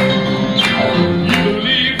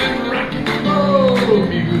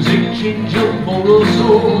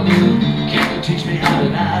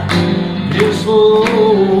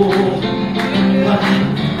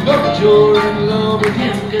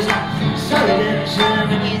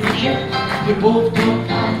 both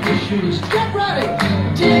took off their shoes. Get ready!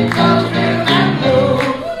 Dig those rhythm and blues.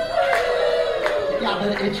 Yeah,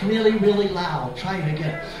 but it's really, really loud. Try it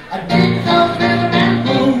again. Dig those rhythm and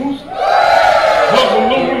blues. Was a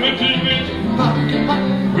lonely teenage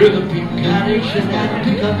with a big carnation and a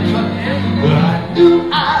pickup truck. But I knew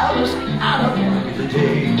I was out of luck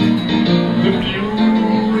today. The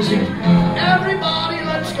music, everybody,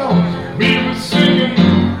 let's go. we were singing.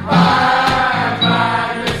 Bye,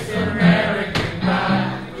 bye, Mr. American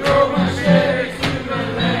Pie. Drove my Chevy to the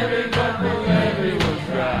levee, but the levee was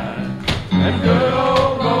dry. And good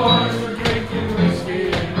old boys were drinking whiskey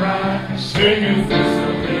and rye, Singing, this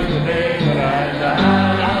will be the day that I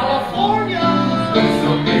die. California, this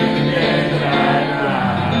will be the day that I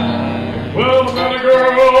die. well, I met a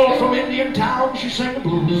girl From Indian Town, she sang the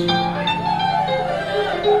blues.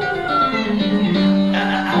 And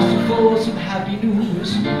I asked her for some happy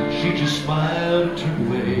news. She just smiled and turned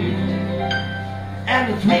away.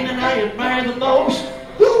 And the three men I admire the most,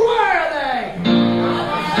 who were they?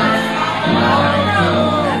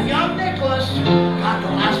 And young Nicholas got the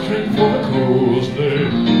last drink for the close day.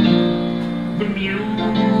 the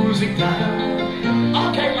music Time.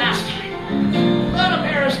 Okay, last time. Let them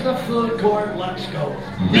hear us in the food court. Let's go.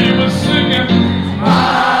 we were singing.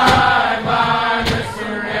 Bye, bye, Mr.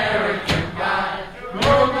 American Pie.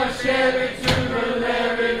 Drove my Chevy to the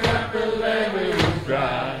levee, but the levee was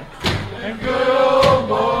dry. And good old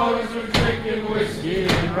boys were drinking whiskey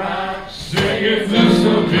and rye, Singing, this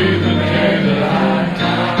will be the day that I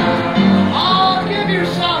die. Oh, give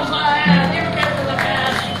yourselves a hand. You get to the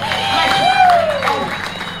best.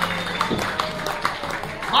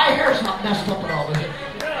 My hair's not messed up at all, is it?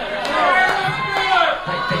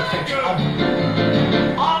 Thanks.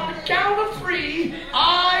 On the count of three,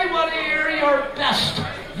 I want to hear your best,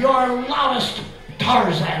 your loudest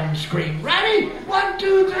Tarzan scream. Ready? 1,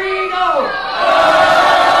 2, 3, go!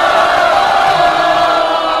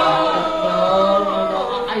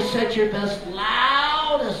 No. I said your best,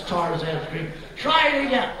 loudest Tarzan scream. Try it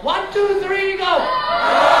again. 1, 2, 3, go!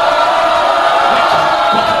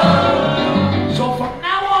 So from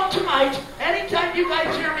now on tonight, anytime you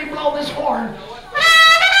guys hear me blow this horn,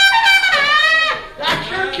 that's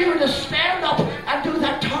your cue to stand up and do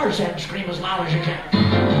that Tarzan scream as loud as you can.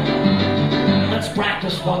 Let's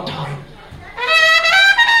practice one time.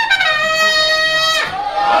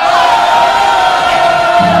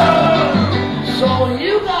 So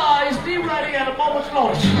you guys be ready at a moment's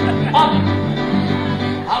notice.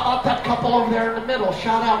 How about that couple over there in the middle?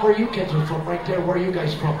 Shout out where you kids are from, right there. Where are you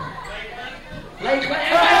guys from?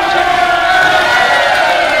 Lakeland.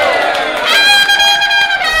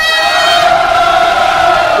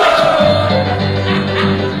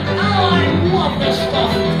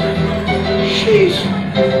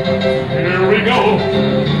 Here we go.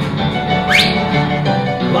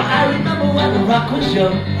 Well, I remember when the rock was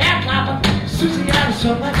young. Hand clapping, Susie had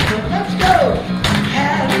so much fun. Let's go.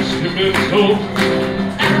 Hands,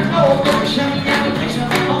 and oh, go shiny and a place on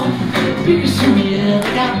the phone. Big Susie and the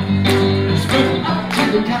guy. Spin up to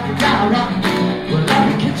the top of the rock. Well, all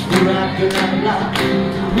the kids were rocking and a lot.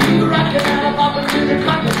 We were rocking and a bopping to the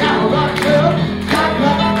crocodile rock. Girl,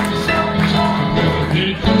 rock, so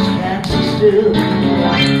he just can't sit still.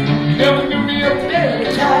 Never knew me up there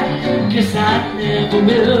at time. Guess I never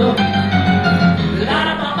will. Lot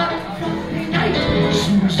of mama Friday night.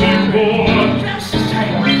 Susie boy, dress is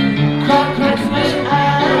tight. Crack, crack, smash,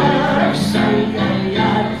 I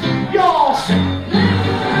say, y'all sing.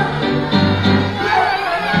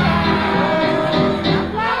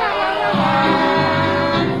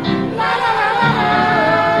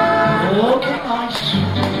 Okay, nice.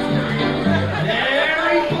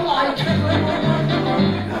 Very polite.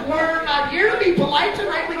 We're not here to be polite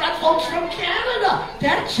tonight. We got folks from Canada.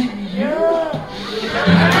 That's in Europe.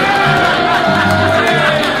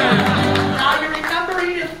 Now you remember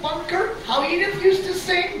Edith Bunker? How Edith used to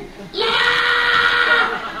sing? La!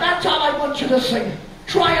 That's how I want you to sing.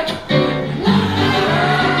 Try it.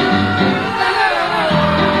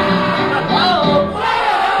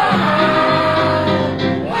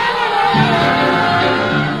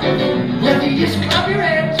 Let the east clap your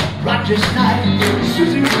hands. Roger's night.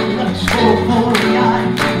 Susie let's go for the eye.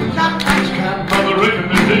 Not nice crap. Mother Rick and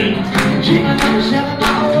the Dean. She might not have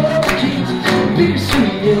my old jeans. Big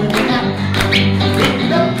sweet in the night.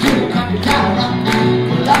 Good up to the crocodile rock.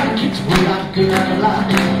 Well, all the kids were rocking and a lot.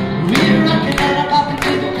 We were rocking and a popping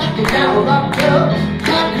to the crocodile rock. Well,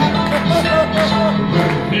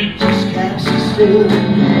 He just can't sit still.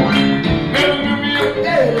 never knew me up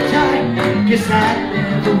At a time, guess I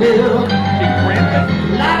never will.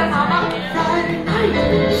 Lot of mama Friday night.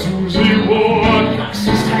 Susie boy.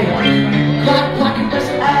 Fox's tight.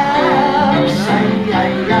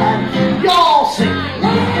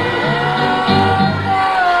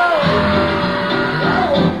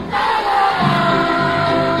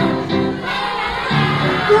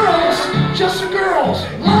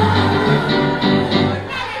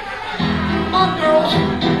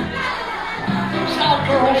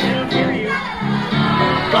 girls.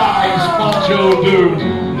 Guys, what you do?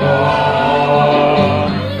 La,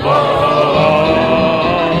 la, la, la,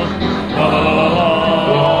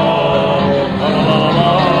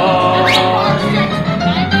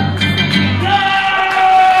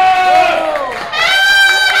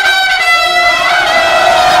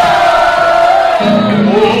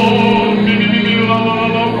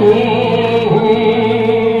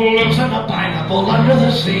 lives in a pineapple under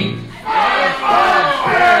the sea.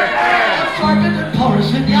 Farted and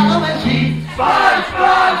porous and yellow as heat.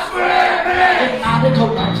 SpongeBob SquarePants! If nautical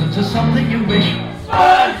nonsense is something you wish.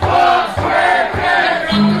 SpongeBob SquarePants!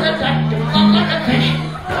 Drop to the deck to float like a fish.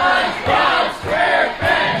 SpongeBob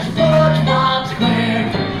SquarePants! SpongeBob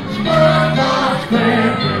SquarePants! SpongeBob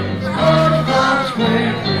SquarePants! SpongeBob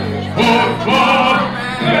SquarePants! SpongeBob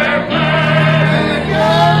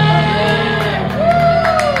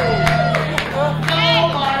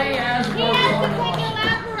Nobody has more fun.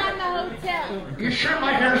 You sure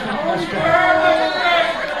my hair's not much better?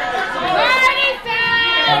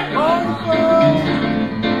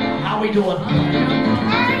 How we doing?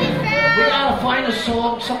 We gotta find a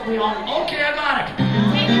song, something we all. Okay, I got it.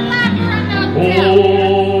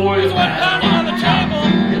 Oh, you better on the table.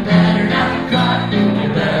 You better not cry. You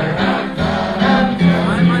better not cry.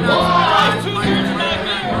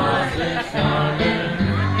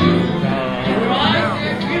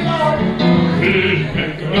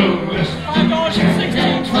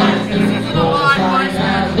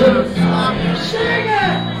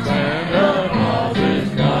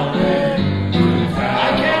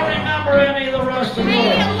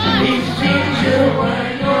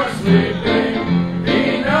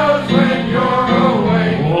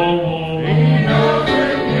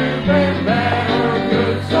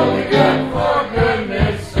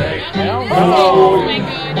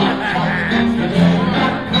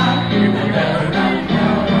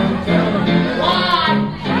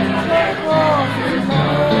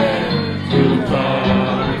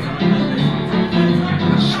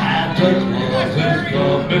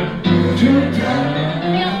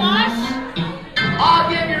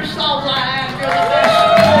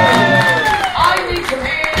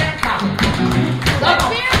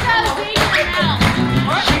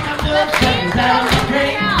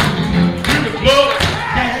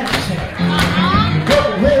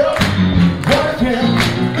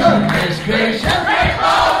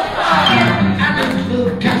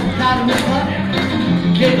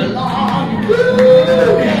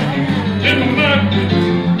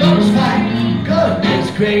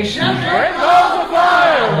 Gracious, when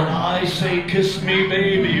I say kiss me,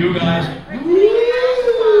 baby, you guys,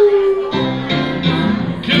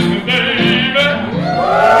 kiss me, baby.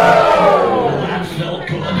 That felt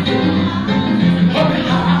good. Honey,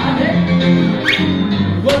 honey,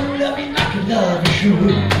 wouldn't let me like a love you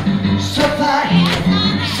should. So fine,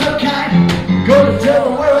 so kind, gonna tell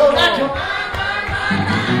the world that you're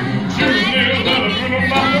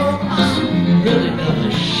really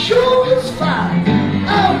never sure is fine.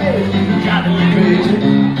 Oh, baby, you got me crazy.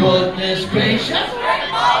 Goodness gracious.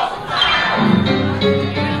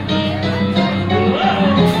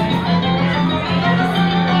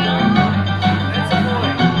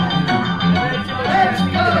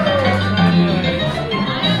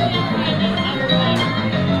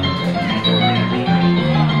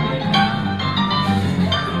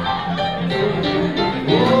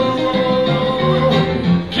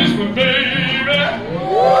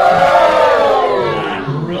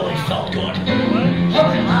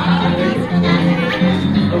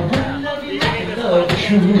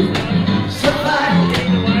 So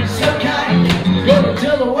fine, so kind, gonna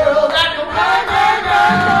tell the world that you're right.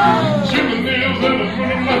 Jimmy Neal's in the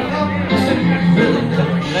front of my really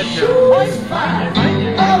never sure is fine.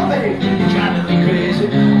 Oh, baby, you're driving me crazy.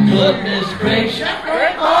 Goodness gracious,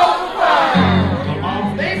 great balls of fire. Come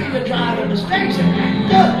on, baby, you're driving me crazy.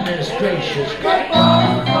 Goodness gracious, great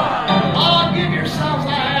balls of fire. Oh, give yourselves a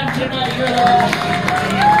hand tonight, girls.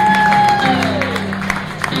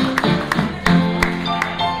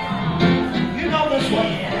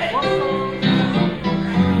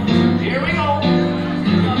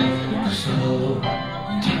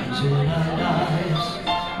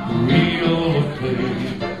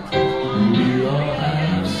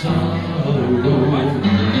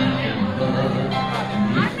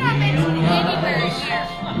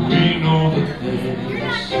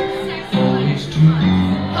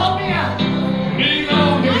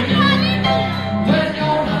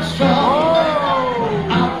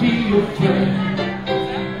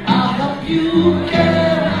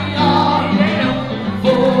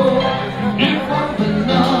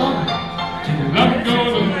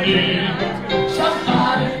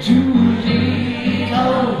 Somebody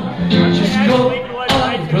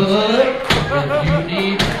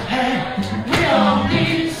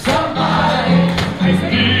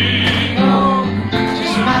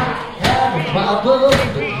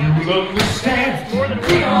understand.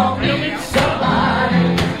 We all need somebody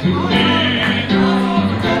to lead.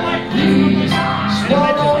 Please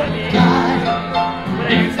swallow the pride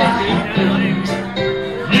and find things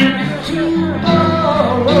you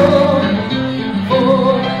tomorrow.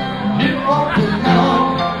 For you won't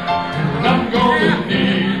belong, and I'm gonna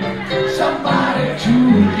need somebody to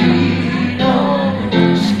lean on.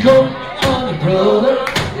 Just go on, brother,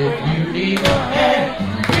 if you need a hand.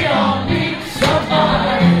 We all need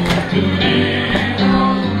somebody to lean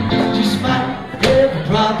on. Just might have a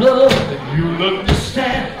problem that you'll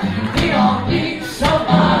understand. We all need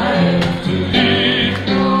somebody to lean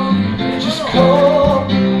on. Just call,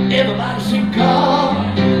 everybody say call.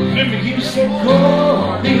 Let me hear you say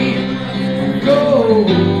call me, go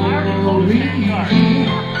lead.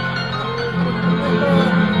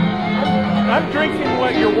 I'm drinking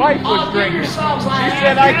what your wife was drinking. She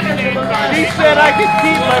said I could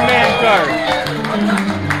keep my man card.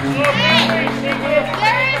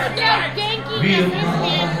 Real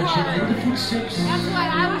margin in the footsteps. That's what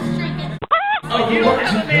I was drinking. Oh, you don't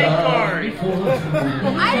have a name card.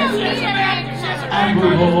 I don't need a name card. And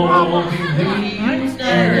we'll all be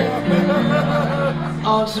reunited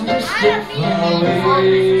on some distant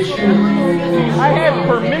foundation. I have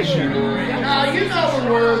permission. Now you know the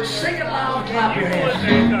words. Sing it loud, clap your hands.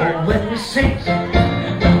 Oh, when the saints go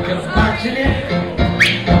marching in.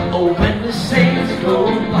 Oh, when the saints go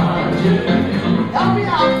marching in. Help me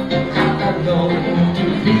out. I'm going to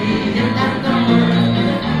be in that number.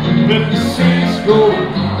 When the saints go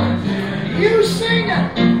marching, you sing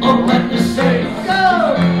it. Oh, when the saints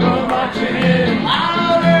go marching in.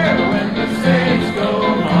 Louder. When the saints go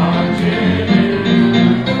marching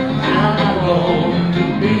in. I'm going to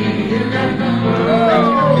be in that number.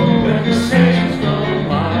 When the saints go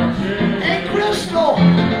marching. Hey, Crystal,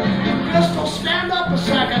 stand up a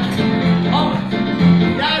second. Oh,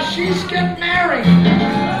 yeah, she's getting married.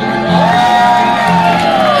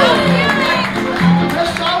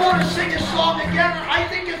 Crystal, I want to sing a song again. I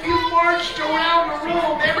think if you marched around the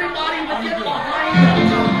room, everybody would get behind her.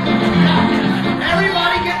 Yeah,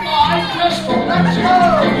 everybody get behind Crystal. Let's go.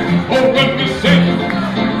 Oh, when the saints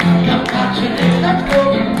come marching in. Let's go.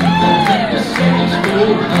 Oh, when the saints go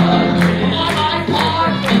marching in. On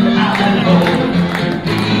iPod. I know to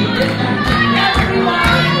be in that.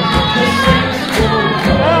 Everybody, the saints go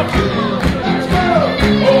marching in. Let's go.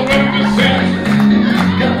 Oh, when the saints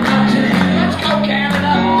come marching in. Let's go,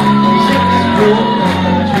 Canada. The saints go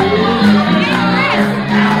marching in.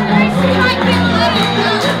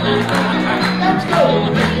 Let's go.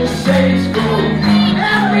 When the saints go.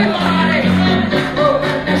 Everybody. Oh,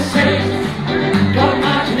 when the saints go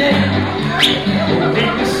marching in.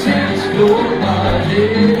 When the saints go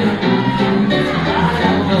marching in. I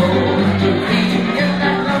know to be in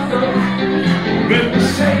that number. When the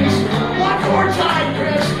saints, one more time,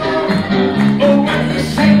 Crystal. Oh, when the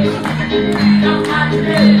saints come marching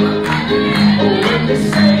in. Oh, when the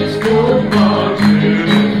saints go marching in.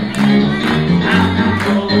 I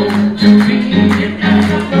know to be in that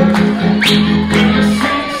number. When the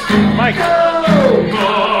saints go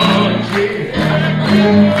marching in.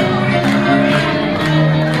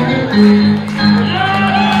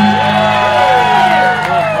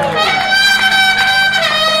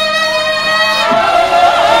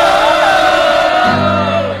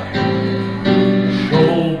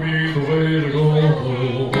 Show me the way to go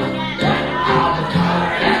home. I'm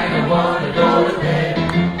tired and I want to go to bed.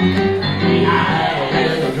 I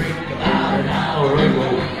had a drink about an hour ago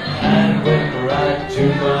and went right to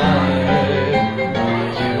my head.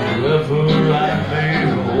 Wherever I may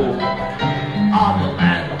go, on the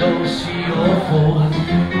Mendocino phone,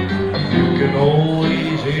 you can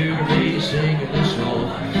always hear me singing this song.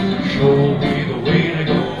 Show me the way to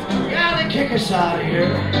go. Yeah, they kick us out of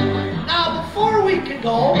here. Now, before we can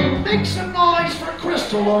go, make some noise for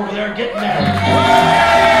Crystal over there getting married.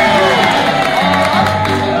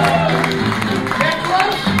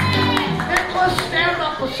 Nicholas, stand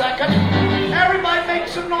up a second. Everybody make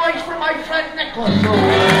some noise for my friend Nicholas over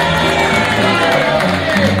there.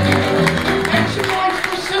 Make some noise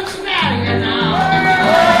for Cincinnati now.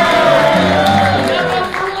 And one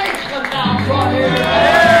for Lakeland now, right here.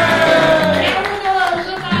 Canada's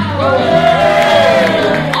in now.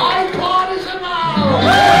 iPod is in now.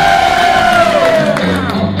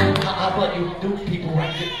 How about you new people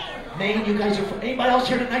right here? Maine, you guys are from, anybody else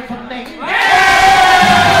here tonight from Maine?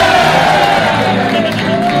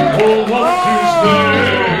 Oh, what to say?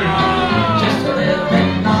 Just a little bit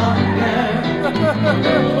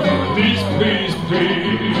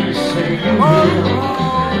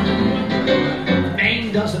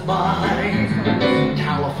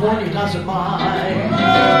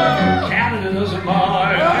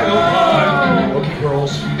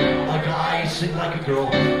like a girl.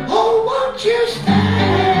 Oh, won't you stay?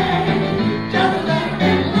 Just a little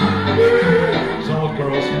bit longer. It's all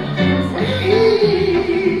girls.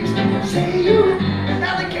 Please, say you.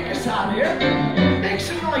 Now they kick us out of here. Make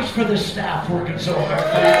some noise for the staff working so hard.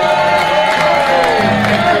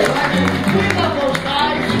 We love those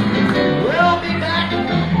guys. We'll be back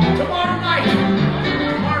tomorrow night.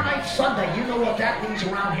 Tomorrow night, Sunday. You know what that means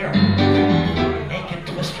around here. Naked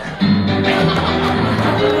Twister. And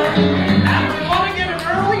we want to get an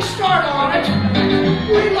early start on it.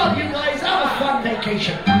 We love you guys. Have a fun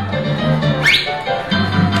vacation.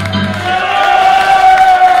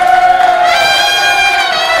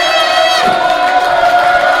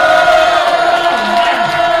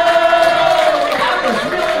 That was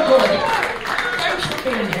really good. Thanks for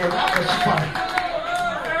being here. That was funny.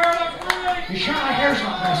 You sure my hair's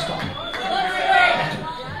not messed up?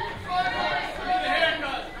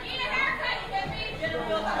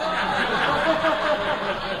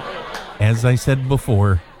 As I said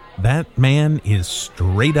before, that man is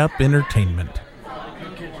straight up entertainment.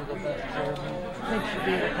 Thanks for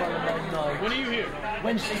being a part of my night. When are you here?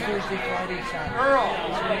 Wednesday, Thursday, Friday, Saturday. Earl!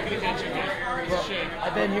 Well,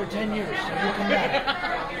 I've been here 10 years, so you come back.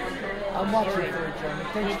 I'm watching for it, Jeremy.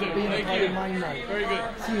 Thanks for being a part of my night. Very good.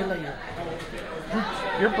 See you later.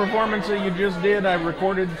 Your performance that you just did, I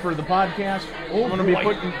recorded for the podcast. Oh, I'm going to be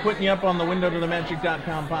boy. putting you up on the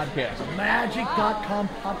WindowToTheMagic.com podcast. Magic.com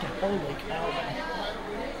podcast. Holy cow.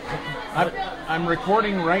 I'm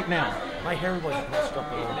recording right now. My hair was messed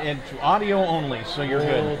up a little. It's audio only, so you're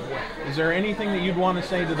good. boy. Is there anything that you'd want to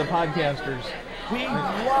say to the podcasters? We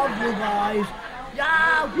love you guys.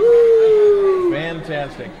 Yahoo!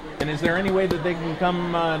 Fantastic. And is there any way that they can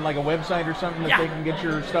come, like a website or something that they can get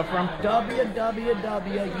your stuff from?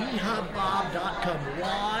 www.yeehawbob.com.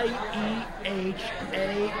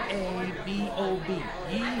 YEHAABOB.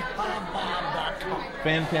 Yeehawbob.com.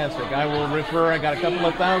 Fantastic. I will refer. I got a couple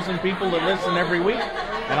of thousand people that listen every week,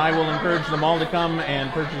 and I will encourage them all to come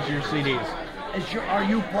and purchase your CDs. Are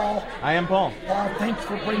you Paul? I am Paul. Paul, thanks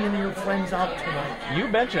for bringing your friends out tonight. You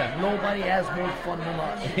betcha. Nobody has more fun than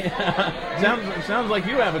us. Sounds like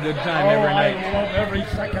you have a good time every night. I love every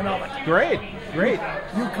second of it. Great.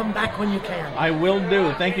 You come back when you can. I will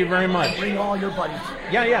do. Thank you very much. Bring all your buddies.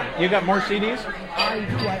 Yeah. You got more CDs? I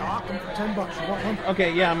do. I hawk them for $10. You want one?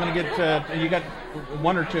 Okay, yeah, I'm going to get, you got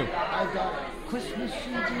one or two. I got Christmas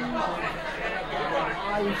CD, I got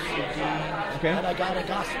an CD, Okay. and I got a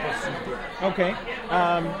gospel CD. Okay.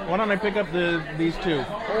 Why don't I pick up these two?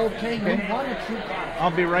 Okay, you want it, you got it. I'll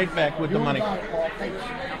be right back with the money. You got it, Paul. Thanks.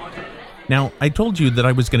 Now, I told you that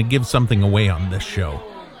I was going to give something away on this show.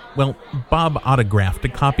 Well, Bob autographed a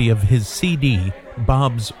copy of his CD,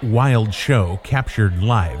 Bob's Wild Show, captured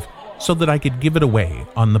live, so that I could give it away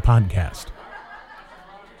on the podcast.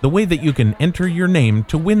 The way that you can enter your name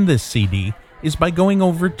to win this CD is by going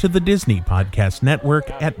over to the Disney Podcast Network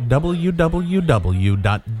at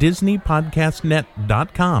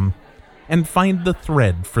www.disneypodcastnet.com and find the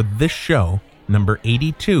thread for this show, number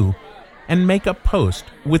 82, and make a post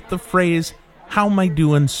with the phrase, "How am I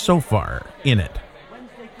doing so far?" in it.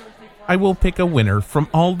 I will pick a winner from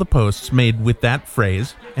all the posts made with that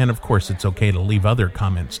phrase, and of course it's okay to leave other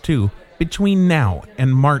comments too, between now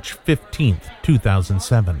and March 15th,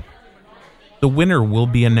 2007. The winner will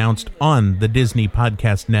be announced on the Disney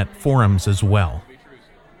Podcast Net forums as well.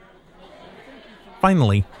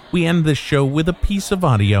 Finally, we end this show with a piece of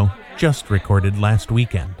audio just recorded last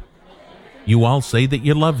weekend. You all say that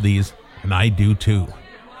you love these, and I do too.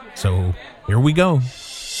 So, here we go.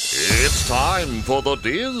 It's time for the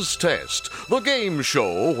Diz Test, the game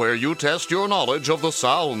show where you test your knowledge of the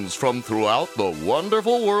sounds from throughout the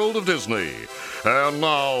wonderful world of Disney. And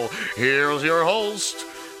now, here's your host,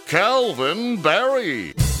 Calvin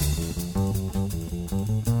Barry.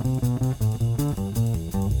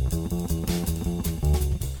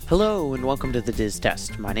 Hello and welcome to the Diz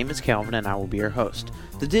Test. My name is Calvin and I will be your host.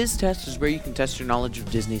 The Diz Test is where you can test your knowledge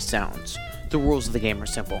of Disney sounds. The rules of the game are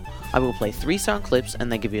simple. I will play 3 sound clips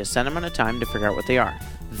and then give you a set amount of time to figure out what they are.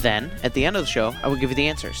 Then, at the end of the show, I will give you the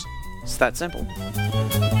answers. It's that simple.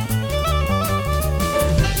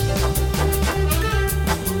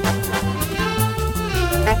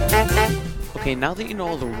 Okay, now that you know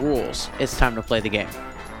all the rules, it's time to play the game.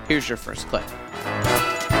 Here's your first clip.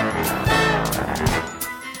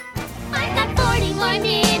 I've got 40 more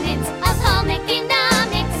minutes of home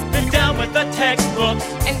economics. Been down with the textbooks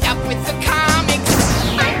And up with the comics.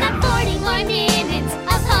 I've got 40 more minutes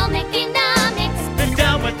of home economics. Been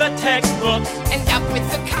down with the textbooks And up with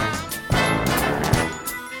the comics.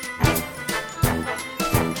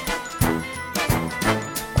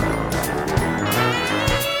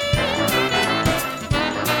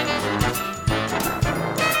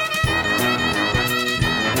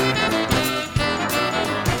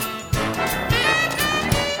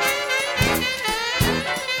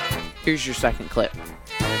 here's your second clip.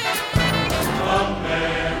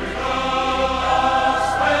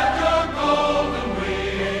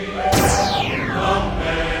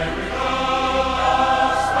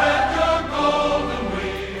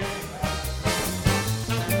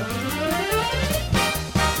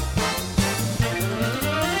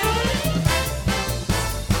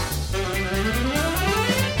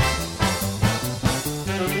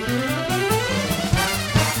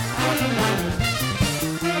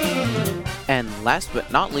 And last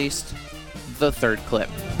but not least, the third clip.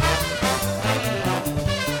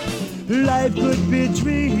 Life could be a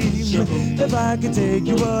dream if I could take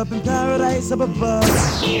you up in paradise up above.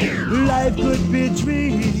 Life could be a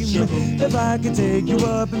dream if I could take you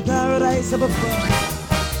up in paradise up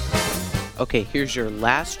above. Okay, here's your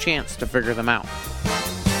last chance to figure them out.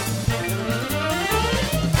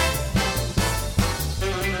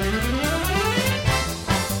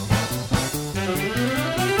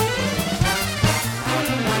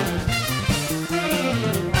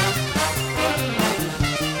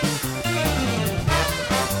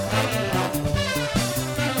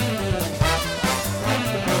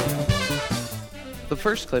 The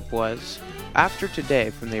first clip was After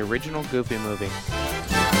Today from the original Goofy movie.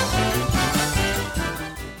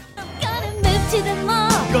 Gonna move to the mall.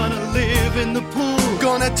 Gonna live in the pool.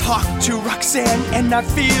 Gonna talk to Roxanne and not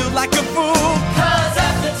feel like a fool. 'Cause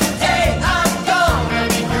after today I'm gonna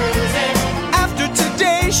be cruising. After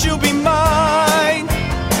today she'll be mine.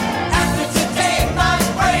 After today my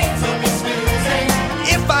brains will be snoozing.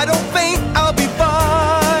 If I don't faint, I'll be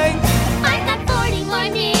fine. I've got 40 more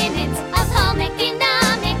minutes of home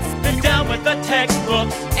economics. And down with the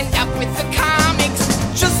textbooks. And up with the comics.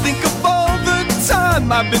 Just think of all the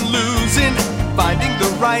time I've been losing, finding the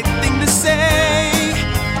right thing to say.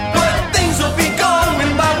 But things will be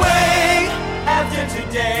going my way. After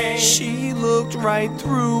today, she looked right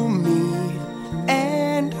through me,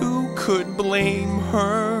 and who could blame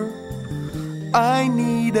her? I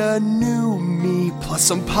need a new me, plus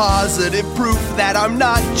some positive proof that I'm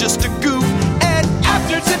not just a goof. And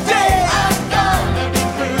after today, I'm gonna be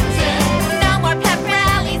cruising. No more pep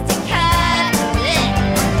rallies to cut.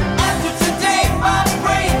 After today, my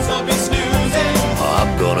brains will be snoozing.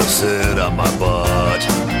 I'm gonna sit on my butt.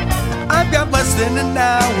 I've got less than an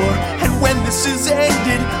hour, and when this is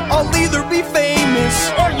ended, I'll either be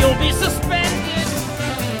famous or you'll be suspended.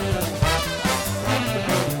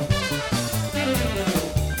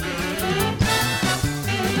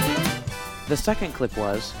 The second clip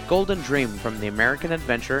was Golden Dream from the American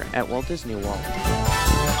Adventure at Walt Disney World.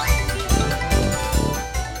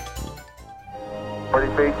 40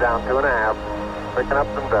 feet down, 2.5. Picking up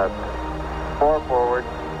some dust. 4 forward.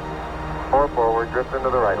 4 forward, drift into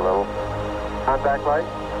the right a little. Contact light.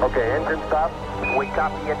 Okay, engine stop. We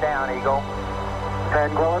copy you down, Eagle.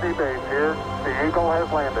 Tranquility Base here. The Eagle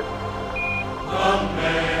has landed.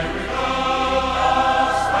 America,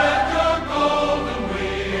 spread your golden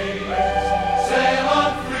wings. Sail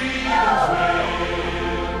on freedom's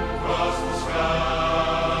wave across the sky.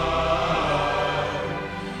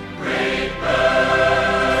 Great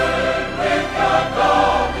bird with your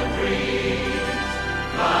golden dreams,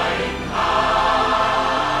 flying high,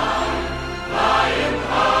 flying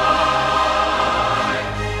high,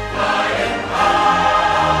 flying high,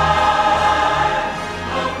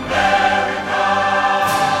 America.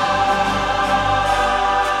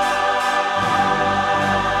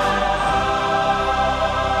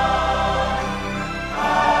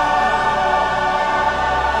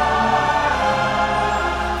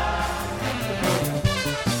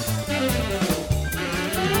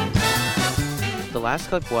 The last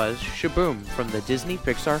clip was Shaboom from the Disney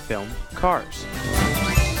Pixar film Cars.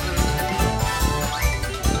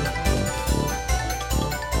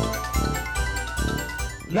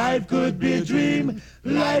 Life could be a dream.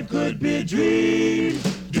 Life could be a dream.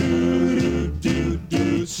 Do,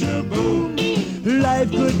 shaboom.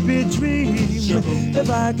 Life could be a dream if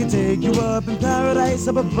I could take you up in paradise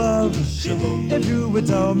up above. If you would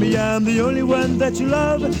tell me I'm the only one that you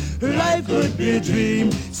love, life could be a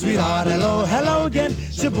dream. Sweetheart, hello, hello again.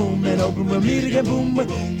 Shaboom, and open we'll meet again. Boom,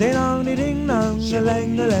 ding dong, ding dong, a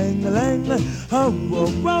lang, a lang, a lang. Oh,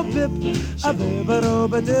 oh, oh, bip, a bip, a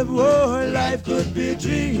rob, a dip. Oh, life could be a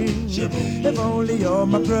dream if only all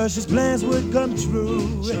my precious plans would come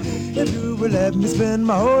true. If you would let me spend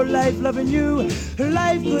my whole life loving you,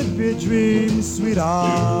 life could be a dream,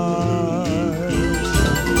 sweetheart.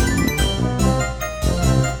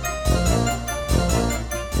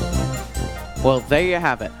 Well, there you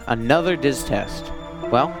have it, another Diz test.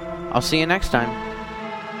 Well, I'll see you next time.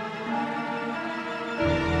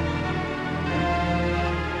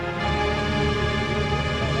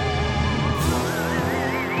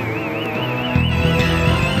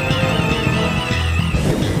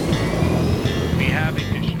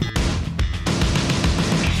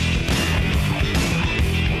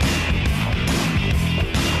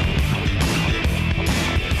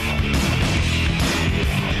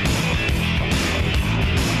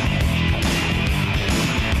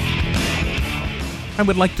 I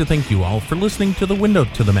would like to thank you all for listening to the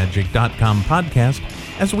WindowToTheMagic.com podcast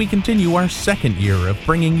as we continue our second year of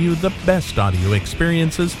bringing you the best audio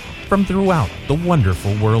experiences from throughout the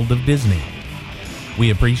wonderful world of Disney. We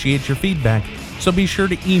appreciate your feedback, so be sure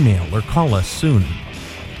to email or call us soon.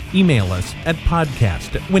 Email us at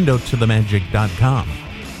podcast@WindowToTheMagic.com.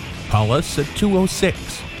 Call us at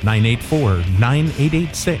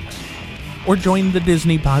 206-984-9886. Or join the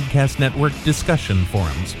Disney Podcast Network discussion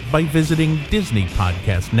forums by visiting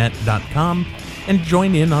DisneyPodcastNet.com and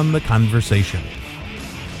join in on the conversation.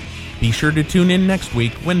 Be sure to tune in next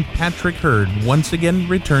week when Patrick Hurd once again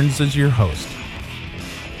returns as your host.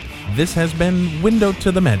 This has been Window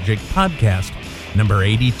to the Magic Podcast number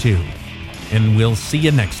 82, and we'll see you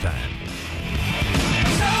next time.